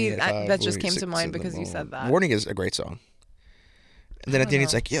 But maybe that just came to mind because you said that. Warning is a great song. And then at the end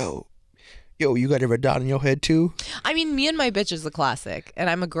it's like, yo, you got a dot in your head too? I mean, Me and My Bitch is a classic, and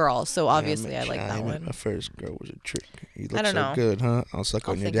I'm a girl, so obviously I like that one. My first girl was a trick. You look I don't so know. good, huh? I'll suck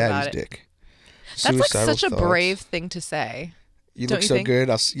on your daddy's dick. That's like such a brave thing to say. You look so good.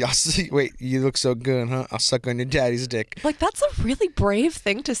 Wait, you look so good, huh? I'll suck on your daddy's dick. Like, that's a really brave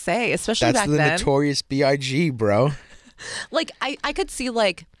thing to say, especially back then. That's the Notorious B.I.G., bro. Like, I could see,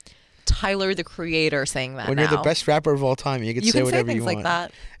 like, Tyler, the Creator, saying that when now. you're the best rapper of all time, you can say whatever you want. Like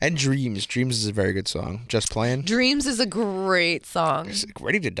that. And Dreams is a very good song. Just Playing. Dreams is a great song.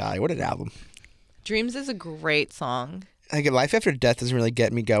 Ready to Die. What an album. Dreams is a great song. Like Life After Death doesn't really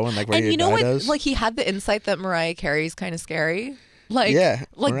get me going like Ready to Die does. And you know what? Like he had the insight that Mariah Carey's kind of scary. Like, yeah,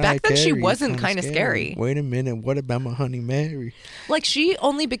 like back then she wasn't kind of scary. Wait a minute, what about my honey Mary? Like she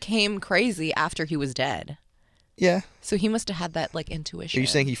only became crazy after he was dead. Yeah. So he must have had that like intuition. Are you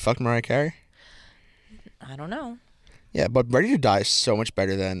saying he fucked Mariah Carey? I don't know. Yeah, but Ready to Die is so much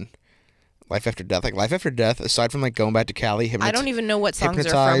better than Life After Death. Like Life After Death, aside from like Going Back to Cali, I don't even know what songs are from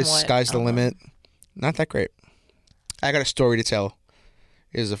Hypnotize, what. Sky's the Limit. Not that great. I Got a Story to Tell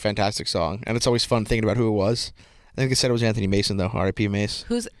is a fantastic song, and it's always fun thinking about who it was. I think they said it was Anthony Mason though. R.I.P. Mace.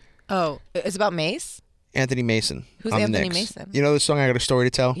 It's about Mace? Anthony Mason. Who's on Anthony the Knicks. Mason? You know the song I Got a Story to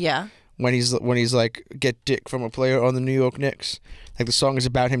Tell? Yeah. When he's like get dick from a player on the New York Knicks. Like the song is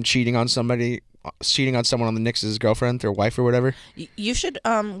about him cheating on someone on the Knicks' his girlfriend or wife or whatever. You should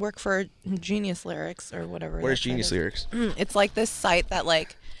work for Genius Lyrics or whatever. What is Genius Lyrics? It's like this site that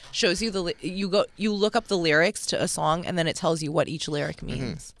like shows you you look up the lyrics to a song and then it tells you what each lyric means.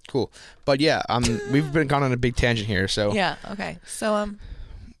 Mm-hmm. Cool. But yeah, we've been gone on a big tangent here, so yeah. Okay. So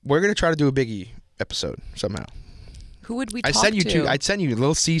we're gonna try to do a Biggie episode somehow. Who would we talk to? I'd send you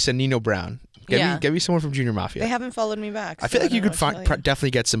Lil Cease and Nino Brown. Get me someone from Junior Mafia. They haven't followed me back. I feel like you could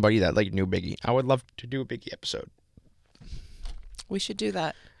definitely get somebody that like knew Biggie. I would love to do a Biggie episode. We should do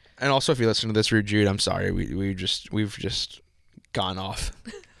that. And also, if you listen to this, Rude Jude, I'm sorry. We've just gone off.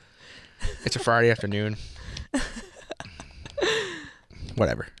 It's a Friday afternoon.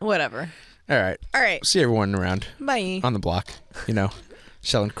 Whatever. All right. See everyone around. Bye. On the block,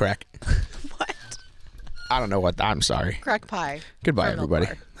 selling crack. What? I don't know what. I'm sorry. Crack pie. Goodbye, everybody.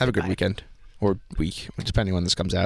 Have a good weekend or week, depending on when this comes out.